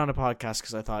 Yeah. So I put on a podcast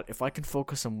because I thought, if I can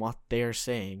focus on what they're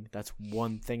saying, that's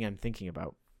one thing I'm thinking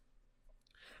about.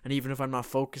 And even if I'm not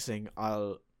focusing,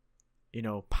 I'll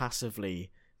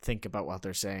passively think about what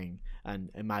they're saying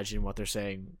and imagine what they're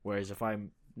saying. Whereas if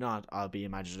I'm not, I'll be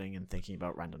imagining and thinking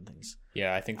about random things.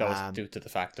 Yeah, I think that was due to the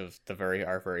fact of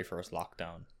our very first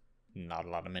lockdown. Not a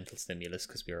lot of mental stimulus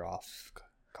because we were off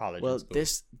college. Well,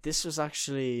 this was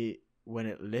actually when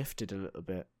it lifted a little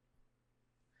bit.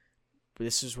 But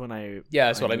this is when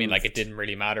that's what I mean. Like, it didn't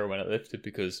really matter when it lifted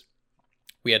because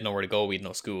we had nowhere to go. We had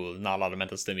no school, not a lot of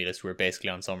mental stimulus. We were basically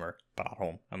on summer, but at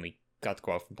home, and we got to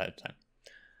go out from time to time.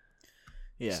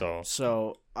 Yeah.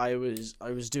 So I was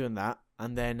doing that,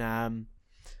 and then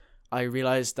I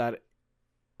realized that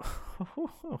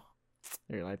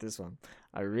you're like this one.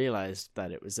 I realized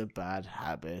that it was a bad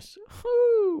habit.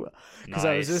 Because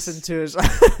I was listening to it.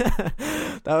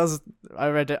 I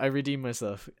redeemed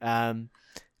myself.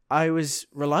 I was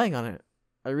relying on it.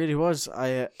 I really was.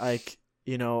 I'd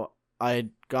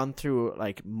gone through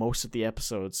like most of the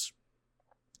episodes,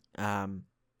 and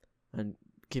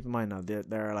keep in mind now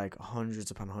there are like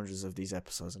hundreds upon hundreds of these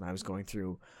episodes, and I was going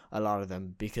through a lot of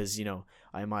them because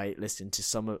I might listen to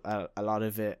a lot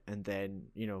of it and then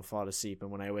fall asleep,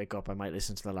 and when I wake up I might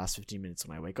listen to the last 15 minutes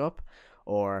when I wake up,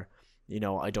 or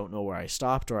I don't know where I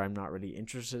stopped, or I'm not really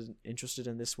interested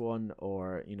in this one,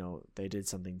 or they did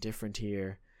something different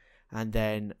here, and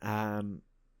then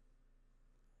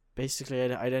basically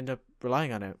I'd end up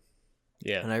relying on it.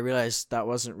 Yeah. And I realized that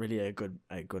wasn't really a good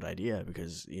idea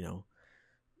because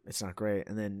it's not great,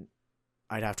 and then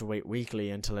I'd have to wait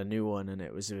weekly until a new one, and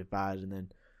it was a bit bad, and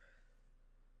then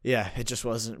yeah, it just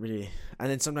wasn't really. And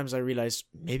then sometimes I realized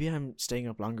maybe I'm staying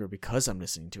up longer because I'm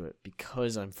listening to it,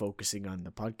 because I'm focusing on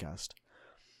the podcast.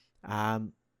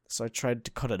 So I tried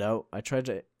to cut it out. I tried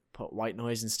to put white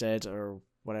noise instead or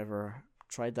whatever.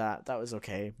 Tried that. That was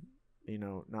okay.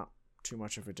 Not too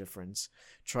much of a difference.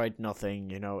 Tried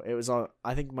nothing. It was all.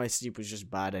 I think my sleep was just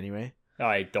bad anyway.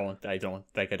 I don't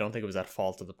think it was at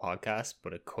fault of the podcast,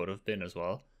 but it could have been as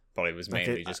well. But it was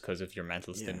mainly just because of your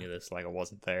mental stimulus. Like, it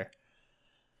wasn't there.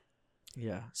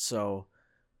 Yeah. So,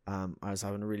 I was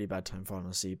having a really bad time falling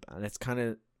asleep, and it's kind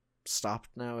of stopped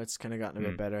now. It's kind of gotten a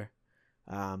bit better.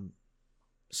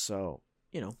 So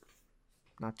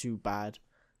not too bad.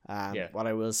 What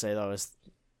I will say though is,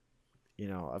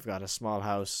 I've got a small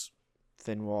house,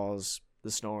 thin walls,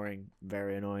 the snoring,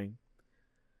 very annoying.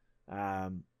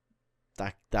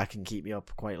 That can keep me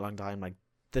up quite a long time. Like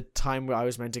the time where I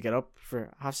was meant to get up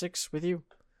for 6:30 with you,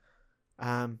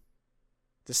 the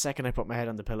second I put my head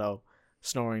on the pillow,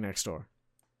 snoring next door.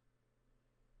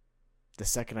 The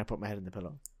second I put my head in the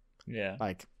pillow. Yeah.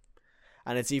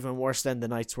 And it's even worse than the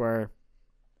nights where,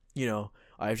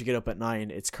 I have to get up at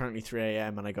 9. It's currently 3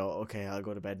 a.m. and I go, okay, I'll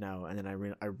go to bed now. And then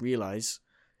I realize,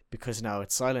 because now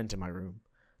it's silent in my room,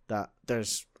 that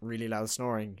there's really loud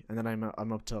snoring. And then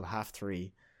I'm up till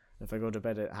 3:30. If I go to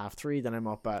bed at 3:30, then I'm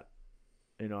up at,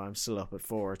 I'm still up at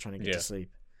 4 trying to get to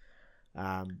sleep.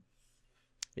 But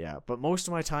most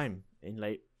of my time in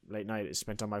late night is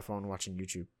spent on my phone watching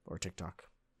YouTube or TikTok.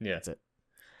 Yeah. That's it.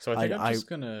 So I think I'm just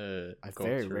gonna. I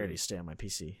very rarely stay on my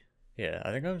PC. Yeah,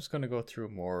 I think I'm just gonna go through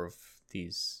more of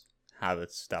these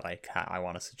habits that I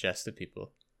want to suggest to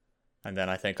people, and then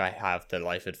I think I have the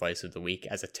life advice of the week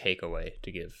as a takeaway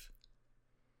to give,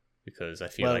 because I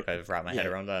feel like I've wrapped my head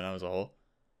around that now as a whole.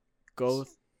 Go.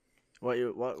 What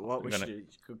we should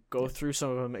do? Go through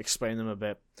some of them, explain them a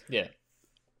bit. Yeah.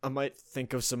 I might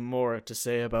think of some more to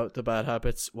say about the bad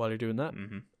habits while you're doing that,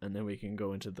 and then we can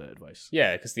go into the advice.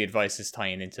 Yeah, because the advice is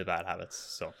tying into bad habits.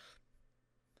 So.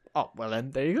 Oh, well then,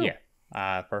 there you go.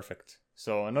 Yeah, perfect.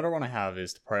 So another one I have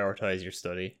is to prioritize your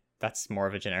study. That's more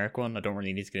of a generic one. I don't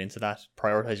really need to get into that.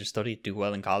 Prioritize your study, do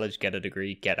well in college, get a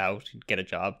degree, get out, get a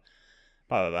job,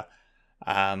 blah, blah,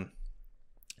 blah.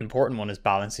 Important one is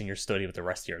balancing your study with the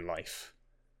rest of your life.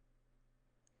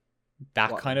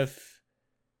 That kind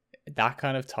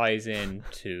of ties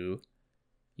into,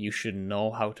 you should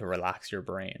know how to relax your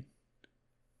brain.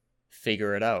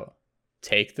 Figure it out.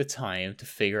 Take the time to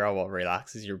figure out what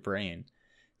relaxes your brain.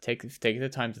 Take the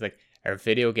time to are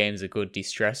video games a good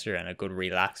de-stressor and a good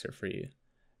relaxer for you?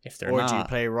 If they're not, or do you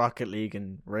play Rocket League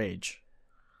and rage?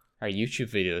 Are YouTube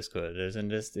videos good?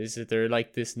 Is there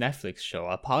like this Netflix show,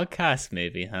 a podcast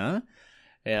maybe, huh?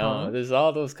 There's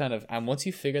all those kind of, and once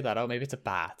you figure that out, maybe it's a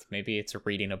bath, maybe it's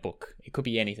reading a book. It could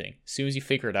be anything. As soon as you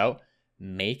figure it out,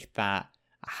 make that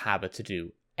a habit to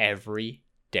do every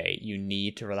day. You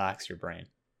need to relax your brain.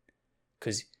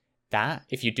 Because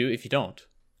if you don't,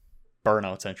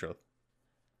 burnout central.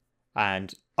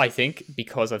 And I think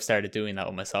because I've started doing that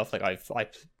with myself, like I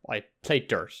play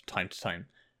Dirt time to time.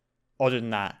 Other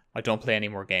than that, I don't play any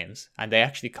more games. And they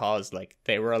actually caused,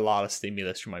 they were a lot of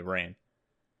stimulus for my brain,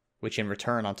 which in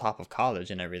return, on top of college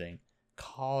and everything,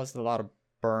 caused a lot of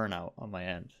burnout on my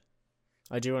end.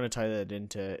 I do want to tie that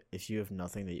into, if you have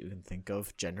nothing that you can think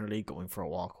of, generally going for a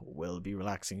walk will be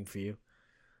relaxing for you.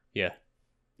 Yeah.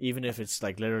 Even if it's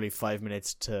literally 5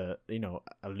 minutes to,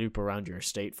 a loop around your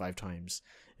estate 5 times,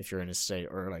 if you're in a state,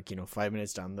 or 5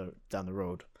 minutes down the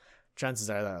road, chances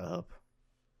are that'll help.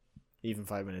 Even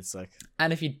 5 minutes,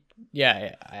 And if you,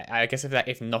 I guess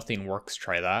if nothing works,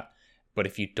 try that. But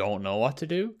if you don't know what to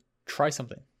do, try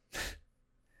something.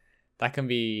 That can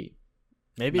be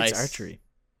maybe nice. It's archery.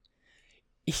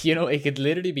 It could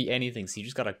literally be anything. So you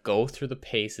just gotta go through the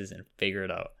paces and figure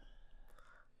it out.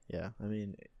 Yeah, I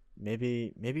mean,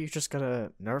 maybe you just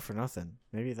gotta Nerf or nothing.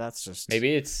 Maybe that's just.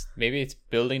 Maybe it's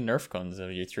building Nerf guns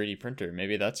of your 3D printer.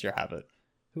 Maybe that's your habit.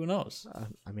 Who knows?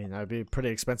 I mean, that'd be a pretty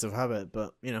expensive habit,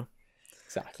 but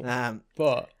Exactly.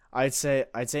 But I'd say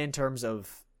in terms of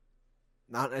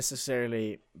not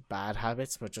necessarily bad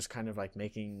habits, but just kind of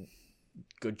making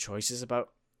good choices about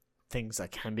things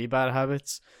that can be bad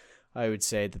habits. I would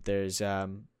say that there's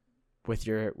with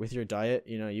your diet,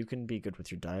 you can be good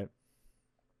with your diet.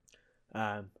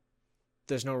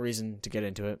 There's no reason to get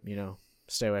into it,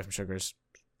 stay away from sugars,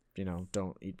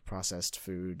 don't eat processed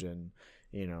food and,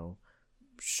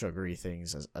 sugary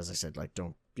things, as I said,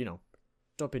 don't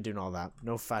be doing all that.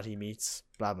 No fatty meats,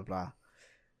 blah, blah,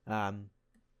 blah.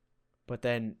 But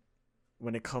then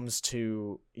when it comes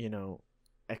to,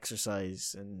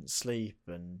 exercise and sleep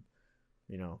and,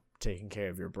 taking care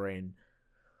of your brain,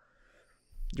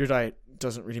 your diet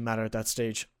doesn't really matter at that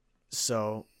stage.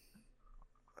 So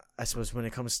I suppose when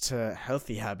it comes to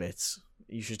healthy habits,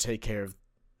 you should take care of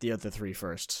the other three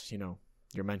first.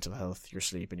 Your mental health, your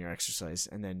sleep, and your exercise,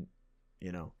 and then,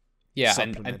 Yeah,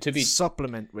 supplement, and to be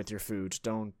supplement with your food.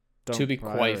 Don't to be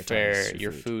quite fair, prioritize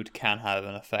your food can have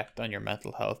an effect on your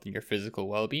mental health and your physical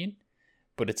well-being,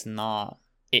 but it's not.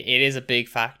 It is a big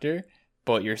factor,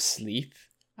 but your sleep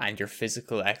and your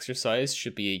physical exercise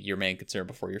should be your main concern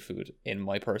before your food, in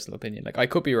my personal opinion. Like, I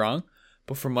could be wrong,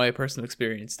 but from my personal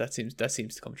experience, that seems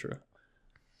to come true.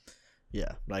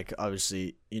 Yeah, like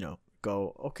obviously,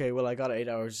 go, okay, well, I got 8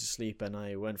 hours of sleep and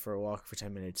I went for a walk for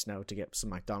 10 minutes now to get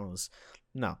some McDonald's.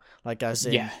 No, like as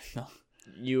in, No.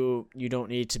 you don't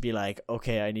need to be like,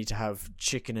 okay, I need to have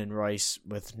chicken and rice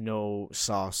with no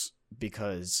sauce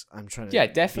because I'm trying to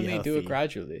definitely be do it healthy.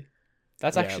 gradually.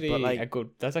 That's Yeah, actually but, like, a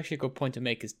good point to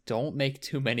make, is don't make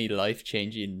too many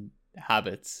life-changing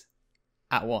habits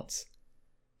at once.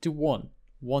 Do one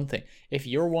thing. If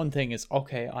your one thing is,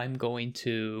 okay, I'm going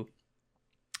to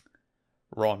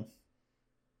run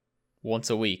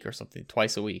once a week or something,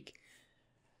 twice a week,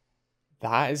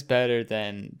 that is better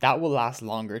than, that will last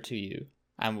longer to you,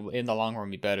 and will in the long run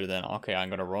be better than, okay, I'm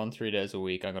going to run 3 days a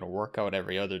week, I'm going to work out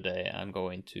every other day, I'm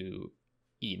going to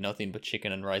eat nothing but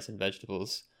chicken and rice and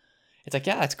vegetables. It's like,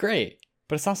 yeah, it's great,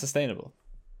 but it's not sustainable.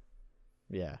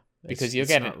 Yeah. Because you'll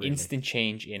get an instant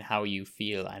change in how you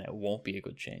feel, and it won't be a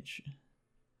good change.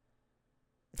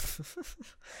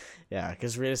 Yeah,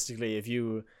 because realistically, if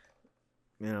you're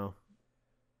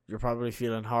probably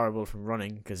feeling horrible from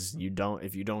running because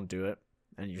if you don't do it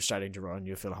and you're starting to run,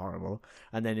 you feel horrible.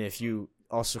 And then if you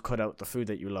also cut out the food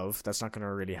that you love, that's not going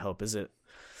to really help, is it?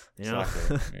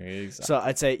 Exactly. So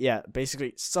I'd say, yeah,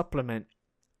 basically supplement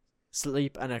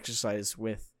sleep and exercise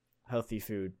with healthy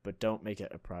food, but don't make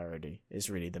it a priority is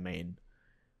really the main,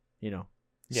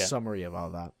 summary of all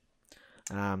that.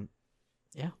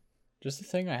 Yeah. Just the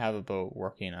thing I have about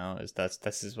working out is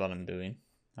this is what I'm doing.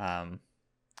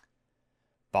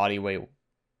 Body weight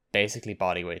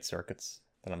circuits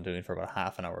that I'm doing for about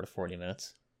half an hour to 40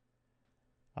 minutes.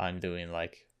 I'm doing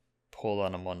like pull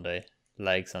on a Monday,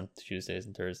 legs on Tuesdays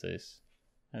and Thursdays,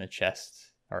 and a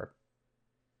chest or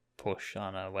push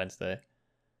on a Wednesday. And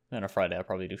then on a Friday I'll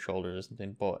probably do shoulders or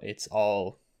something, but it's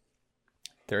all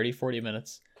 30-40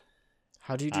 minutes.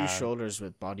 How do you do shoulders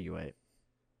with body weight?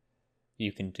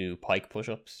 You can do pike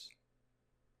push-ups.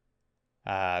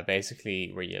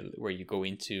 Basically where you go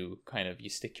into kind of, you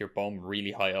stick your bum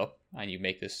really high up and you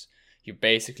make this, you're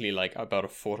basically like about a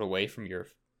foot away from your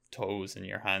toes and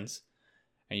your hands,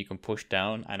 and you can push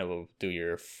down and it will do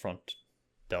your front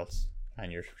delts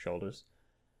and your shoulders.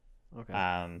 Okay.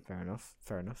 Fair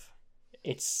enough.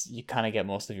 It's, you kind of get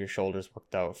most of your shoulders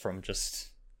worked out from just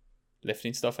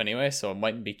lifting stuff anyway, so it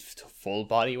mightn't be full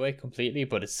body weight completely,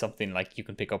 but it's something like you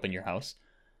can pick up in your house.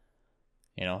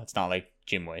 It's not like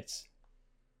gym weights.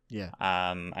 Yeah.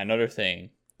 Another thing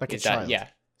like is a child. that, yeah.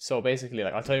 So basically,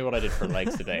 like, I'll tell you what I did for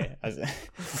legs today as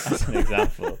an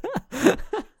example.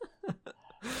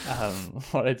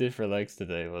 What I did for legs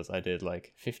today was I did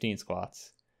like 15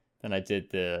 squats. Then I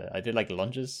did like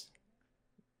lunges.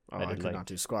 Oh, I could not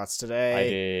do squats today. I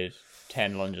did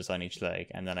 10 lunges on each leg,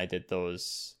 and then I did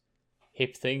those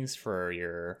hip things for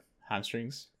your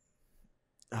hamstrings.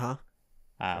 Uh-huh.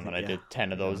 And I did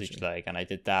 10 of those each leg, and I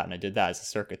did that as a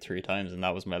circuit 3 times, and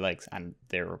that was my legs, and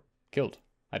they were killed.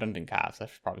 I don't think calves. I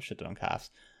probably should have done calves.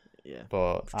 Yeah.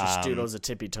 But just do loads of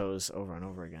tippy toes over and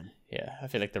over again. Yeah, I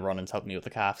feel like the running's helped me with the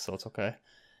calf, so it's okay.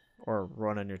 Or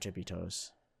run on your tippy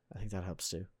toes. I think that helps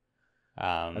too.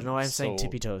 I don't know why I'm saying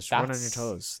tippy toes. Run on your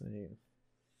toes.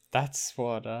 That's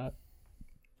what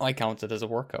I counted as a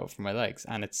workout for my legs,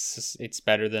 and it's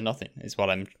better than nothing, is what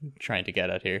I'm trying to get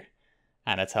at here,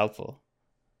 and it's helpful.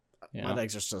 My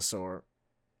legs are still sore,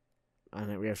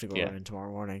 and we have to go running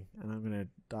tomorrow morning, and I'm gonna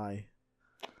die.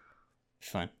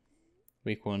 Fine.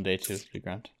 Week 1, day 2, be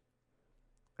grand.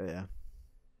 Yeah.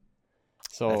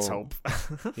 So let's hope.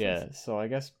 Yeah. So I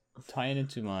guess tying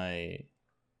into my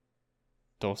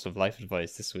dose of life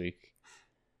advice this week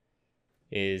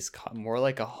is more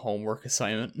like a homework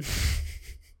assignment.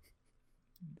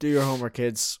 Do your homework,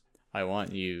 kids. I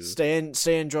want you stay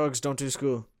in drugs. Don't do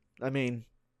school. I mean,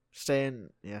 stay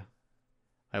in. Yeah.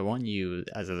 I want you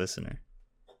as a listener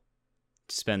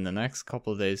to spend the next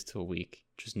couple of days to a week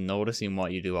just noticing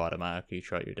what you do automatically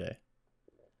throughout your day,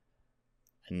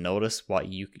 and notice what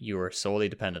you are solely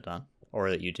dependent on, or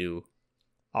that you do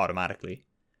automatically,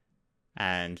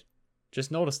 and just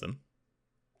notice them.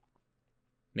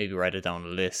 Maybe write it down on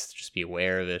a list, just be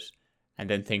aware of it, and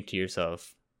then think to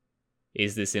yourself,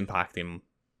 is this impacting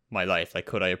my life? Like,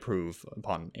 could I improve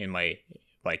upon in my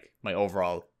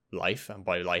overall life? And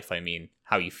by life I mean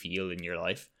how you feel in your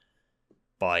life.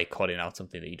 by cutting out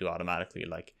something that you do automatically,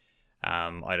 like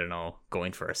I don't know,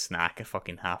 going for a snack at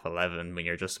fucking 11:30 when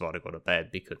you're just about to go to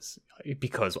bed because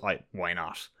why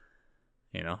not?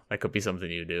 You know, that could be something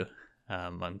you do.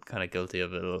 I'm kind of guilty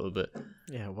of it a little bit.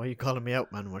 Yeah, why are you calling me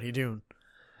out, man? What are you doing?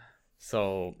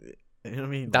 So, you know what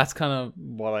I mean? That's kind of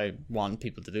what I want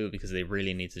people to do, because they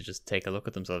really need to just take a look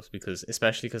at themselves, because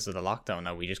especially because of the lockdown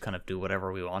now, we just kind of do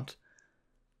whatever we want,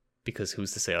 because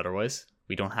who's to say otherwise?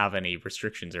 We don't have any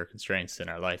restrictions or constraints in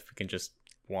our life. We can just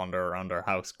wander around our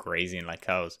house grazing like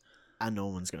cows. And no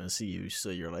one's going to see you, so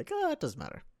you're like, it doesn't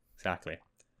matter. Exactly.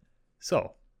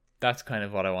 So, that's kind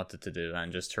of what I wanted to do,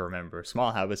 and just to remember,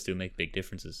 small habits do make big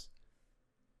differences.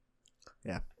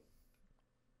 Yeah.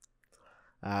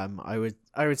 I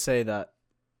would say that,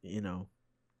 you know,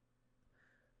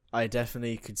 I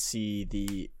definitely could see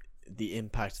the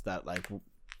impact that, like,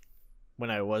 when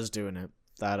I was doing it,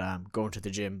 that going to the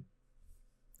gym,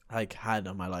 like, had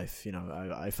on my life. You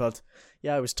know, I felt,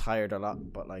 I was tired a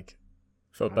lot, but like,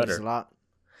 felt better a lot.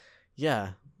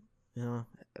 Yeah, you know,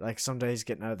 like some days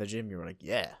getting out of the gym, you were like,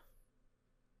 yeah,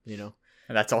 you know.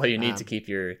 And that's all you need to keep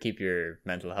your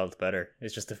mental health better.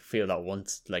 Is just to feel that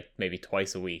once, like maybe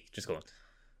twice a week, just going,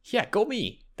 yeah, go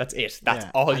me. That's it. That's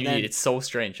all you need. It's so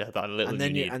strange that little. And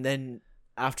then you need. And then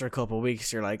after a couple of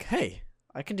weeks, you're like, hey,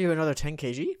 I can do another 10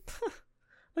 kg.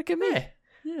 Look at me.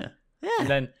 Yeah.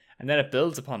 And then it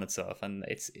builds upon itself, and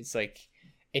it's like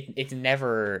it's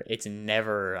never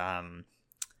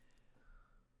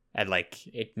and like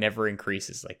it never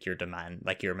increases like your demand,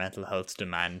 like your mental health's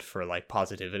demand for like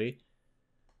positivity.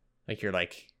 Like you're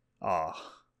like, oh,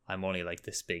 I'm only like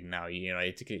this big now. You know,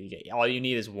 all you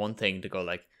need is one thing to go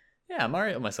like, yeah, I'm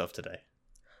alright with myself today.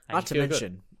 And not to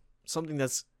mention something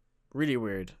that's really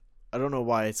weird. I don't know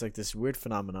why it's like this weird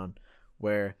phenomenon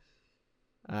where,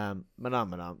 but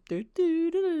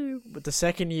the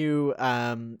second you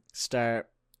start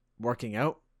working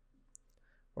out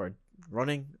or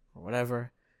running or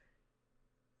whatever,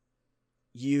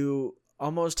 you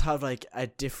almost have like a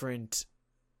different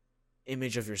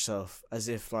image of yourself, as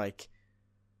if like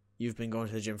you've been going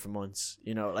to the gym for months,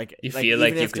 you know, like you feel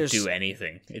like you could do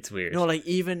anything. It's weird. No, like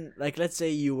even like let's say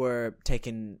you were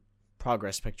taking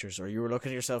progress pictures, or you were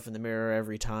looking at yourself in the mirror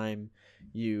every time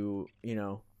you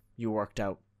worked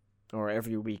out, or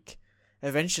every week.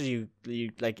 Eventually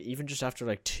you like, even just after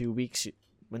like 2 weeks,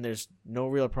 when there's no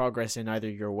real progress in either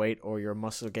your weight or your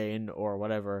muscle gain or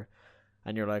whatever,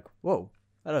 and you're like, whoa,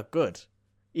 I look good,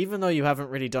 even though you haven't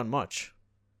really done much.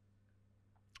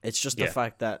 It's just the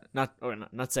fact that not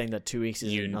saying that 2 weeks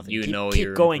is nothing.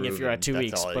 Keep going if you're at 2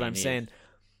 weeks, but I'm saying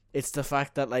it's the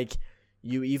fact that like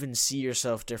you even see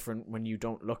yourself different when you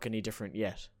don't look any different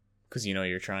yet. Because you know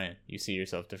you're trying. You see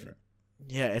yourself different.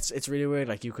 Yeah, it's really weird.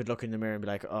 Like you could look in the mirror and be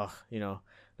like, oh, you know,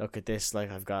 look at this.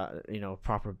 Like I've got, you know,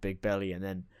 proper big belly, and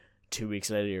then 2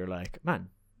 weeks later you're like, man,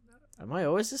 am I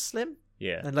always this slim?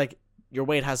 Yeah. And like your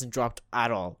weight hasn't dropped at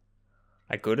all.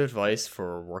 A good advice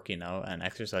for working out and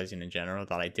exercising in general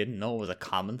that I didn't know was a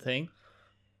common thing.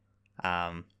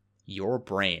 Your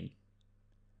brain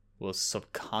will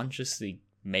subconsciously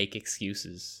make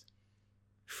excuses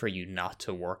for you not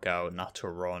to work out, not to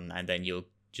run, and then you'll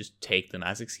just take them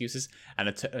as excuses. And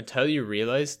until you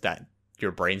realize that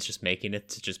your brain's just making it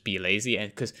to just be lazy, and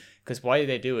because why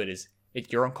they do it is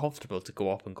you're uncomfortable to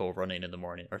go up and go running in the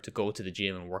morning, or to go to the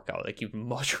gym and work out. Like you'd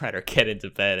much rather get into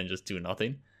bed and just do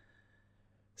nothing.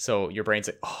 So your brain's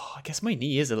like, oh, I guess my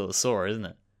knee is a little sore, isn't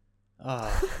it?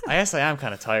 Oh, I guess I am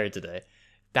kind of tired today.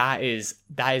 That is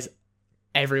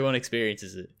everyone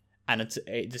experiences it. And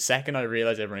the second I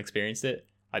realized everyone experienced it,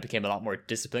 I became a lot more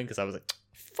disciplined, because I was like,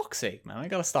 fuck's sake, man, I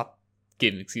gotta stop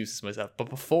giving excuses to myself. But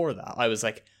before that, I was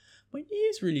like, my knee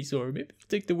is really sore. Maybe I'll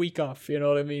take the week off. You know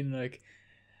what I mean? Like,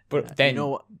 but then, you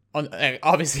know,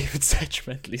 obviously, if it's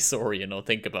detrimentally sore, you know,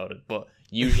 think about it. But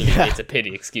usually, it's a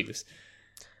pity excuse.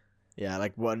 Yeah,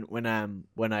 like when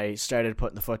I started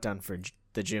putting the foot down for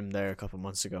the gym there a couple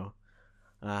months ago,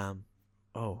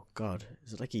 oh god,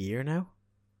 is it like a year now?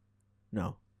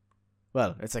 No,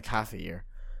 well, it's like half a year,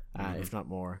 if not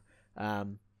more.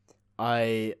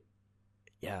 It's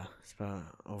about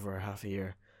over half a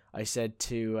year. I said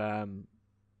to my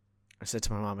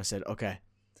mom, I said, okay,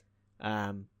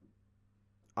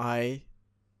 I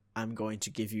am going to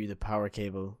give you the power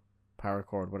cable, power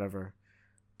cord, whatever,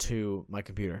 to my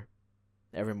computer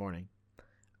every morning.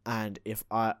 And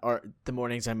the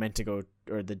mornings I meant to go,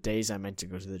 or the days I meant to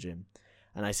go to the gym.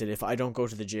 And I said, if I don't go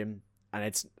to the gym, and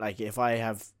it's like, if I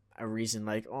have a reason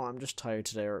like, oh, I'm just tired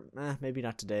today, or maybe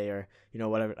not today, or, you know,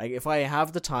 whatever. Like if I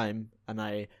have the time and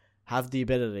I have the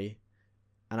ability,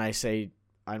 and I say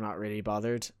I'm not really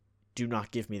bothered, do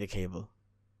not give me the cable.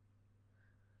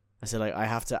 I said, like, I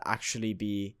have to actually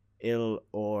be ill,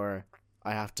 or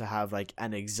I have to have, like,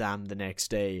 an exam the next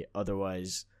day.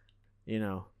 Otherwise, you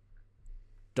know,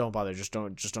 don't bother. Just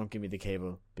don't give me the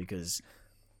cable, because,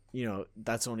 you know,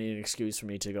 that's only an excuse for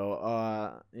me to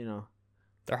go, you know.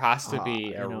 There has to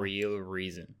be a you know. real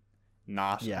reason,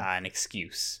 not an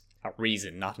excuse. A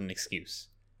reason, not an excuse.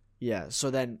 Yeah. So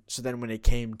then when it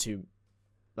came to,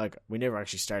 like, we never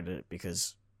actually started it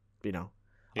because, you know,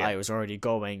 I was already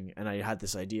going, and I had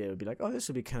this idea. It would be like, oh, this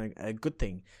would be kind of a good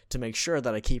thing to make sure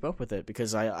that I keep up with it,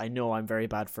 because I know I'm very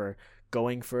bad for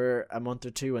going for a month or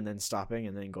two and then stopping,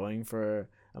 and then going for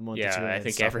a month or two. Yeah, I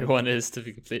think everyone is, to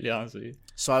be completely honest with you.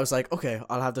 So I was like, okay,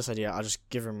 I'll have this idea. I'll just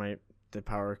give her the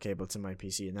power cable to my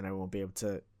PC, and then I won't be able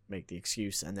to make the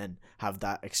excuse, and then have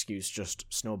that excuse just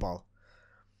snowball.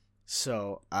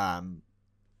 So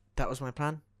that was my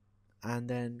plan, and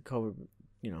then COVID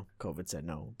said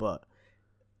no, but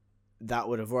that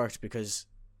would have worked, because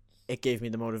it gave me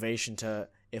the motivation to,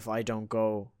 if I don't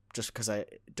go just because I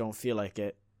don't feel like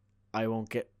it, I won't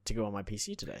get to go on my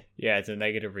PC today. Yeah, it's a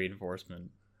negative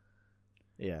reinforcement.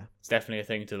 Yeah, it's definitely a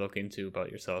thing to look into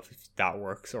about yourself, if that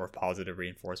works, or if positive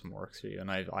reinforcement works for you.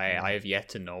 And I have yet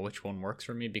to know which one works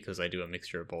for me, because I do a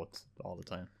mixture of both all the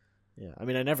time. Yeah, I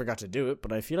mean, I never got to do it,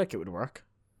 but I feel like it would work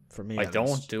for me. I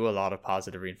don't do a lot of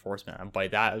positive reinforcement, and by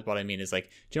that, what I mean is, like,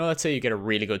 do you know, let's say you get a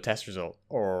really good test result,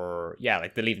 or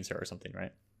like the Leaving Cert or something,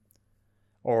 right?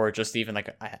 Or just even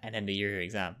like an end of year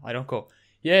exam. I don't go,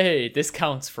 yay, this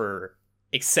counts for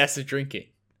excessive drinking,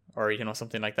 or, you know,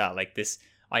 something like that. Like this,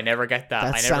 I never get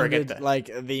that. I never get that. Like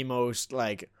the most,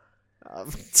 like. Yeah,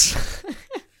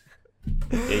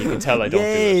 you can tell I don't do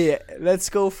it. Let's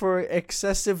go for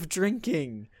excessive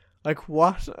drinking. Like,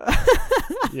 what?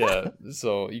 Yeah,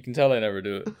 so you can tell I never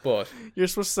do it, but you're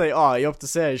supposed to say, oh, you up to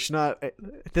say, not.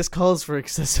 This calls for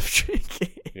excessive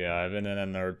drinking. Yeah, I've been in a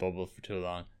nerd bubble for too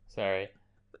long. Sorry.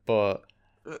 But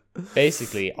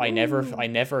basically, I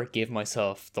never give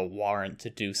myself the warrant to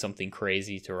do something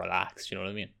crazy to relax. You know what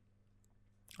I mean?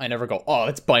 I never go, oh,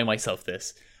 let's buy myself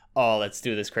this. Oh, let's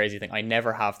do this crazy thing. I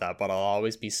never have that, but I'll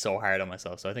always be so hard on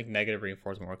myself. So I think negative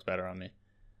reinforcement works better on me.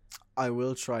 I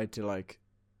will try to, like,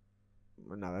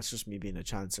 no, that's just me being a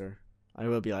chancer. I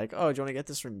will be like, oh, do you want to get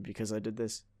this from me because I did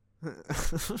this?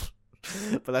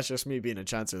 But that's just me being a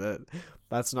chancer.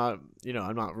 That's not, you know,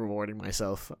 I'm not rewarding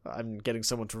myself. I'm getting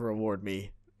someone to reward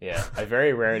me. Yeah, I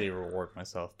very rarely reward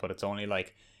myself, but it's only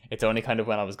kind of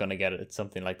when I was going to get it. It's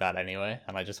something like that anyway,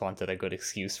 and I just wanted a good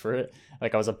excuse for it.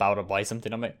 Like, I was about to buy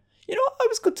something, I'm like, you know what, I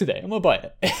was good today, I'm going to buy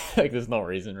it. Like, there's no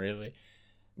reason, really.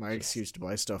 My excuse to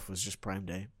buy stuff was just Prime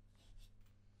Day.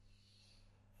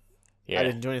 Yeah. I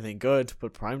didn't do anything good,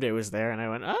 but Prime Day was there, and I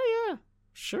went, oh yeah,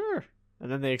 sure.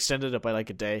 And then they extended it by like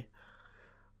a day.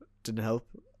 Didn't help.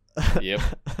 Yep.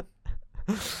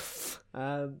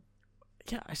 Yeah,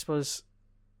 I suppose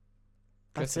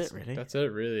that's it, really. That's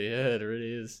it, really. Yeah, it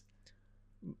really is.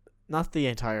 Not the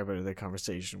entire bit of the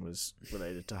conversation was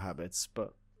related to habits,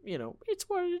 but, you know, it's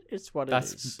what it is.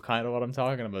 That's kind of what I'm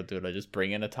talking about, dude. I just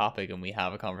bring in a topic and we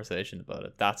have a conversation about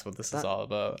it. That's what this is all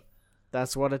about.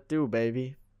 That's what it do,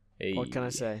 baby. Hey. What can I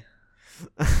say?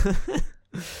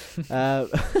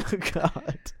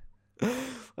 God.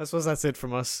 I suppose that's it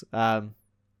from us.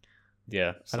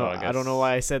 Yeah. So I don't know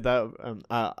why I said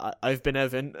that. I've been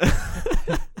Evan.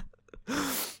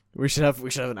 We should have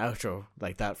an outro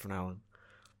like that from now on.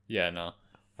 Yeah. No.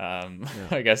 Yeah.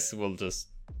 I guess we'll just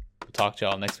talk to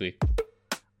y'all next week.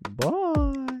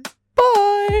 Bye.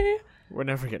 Bye. We're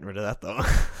never getting rid of that though.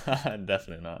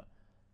 Definitely not.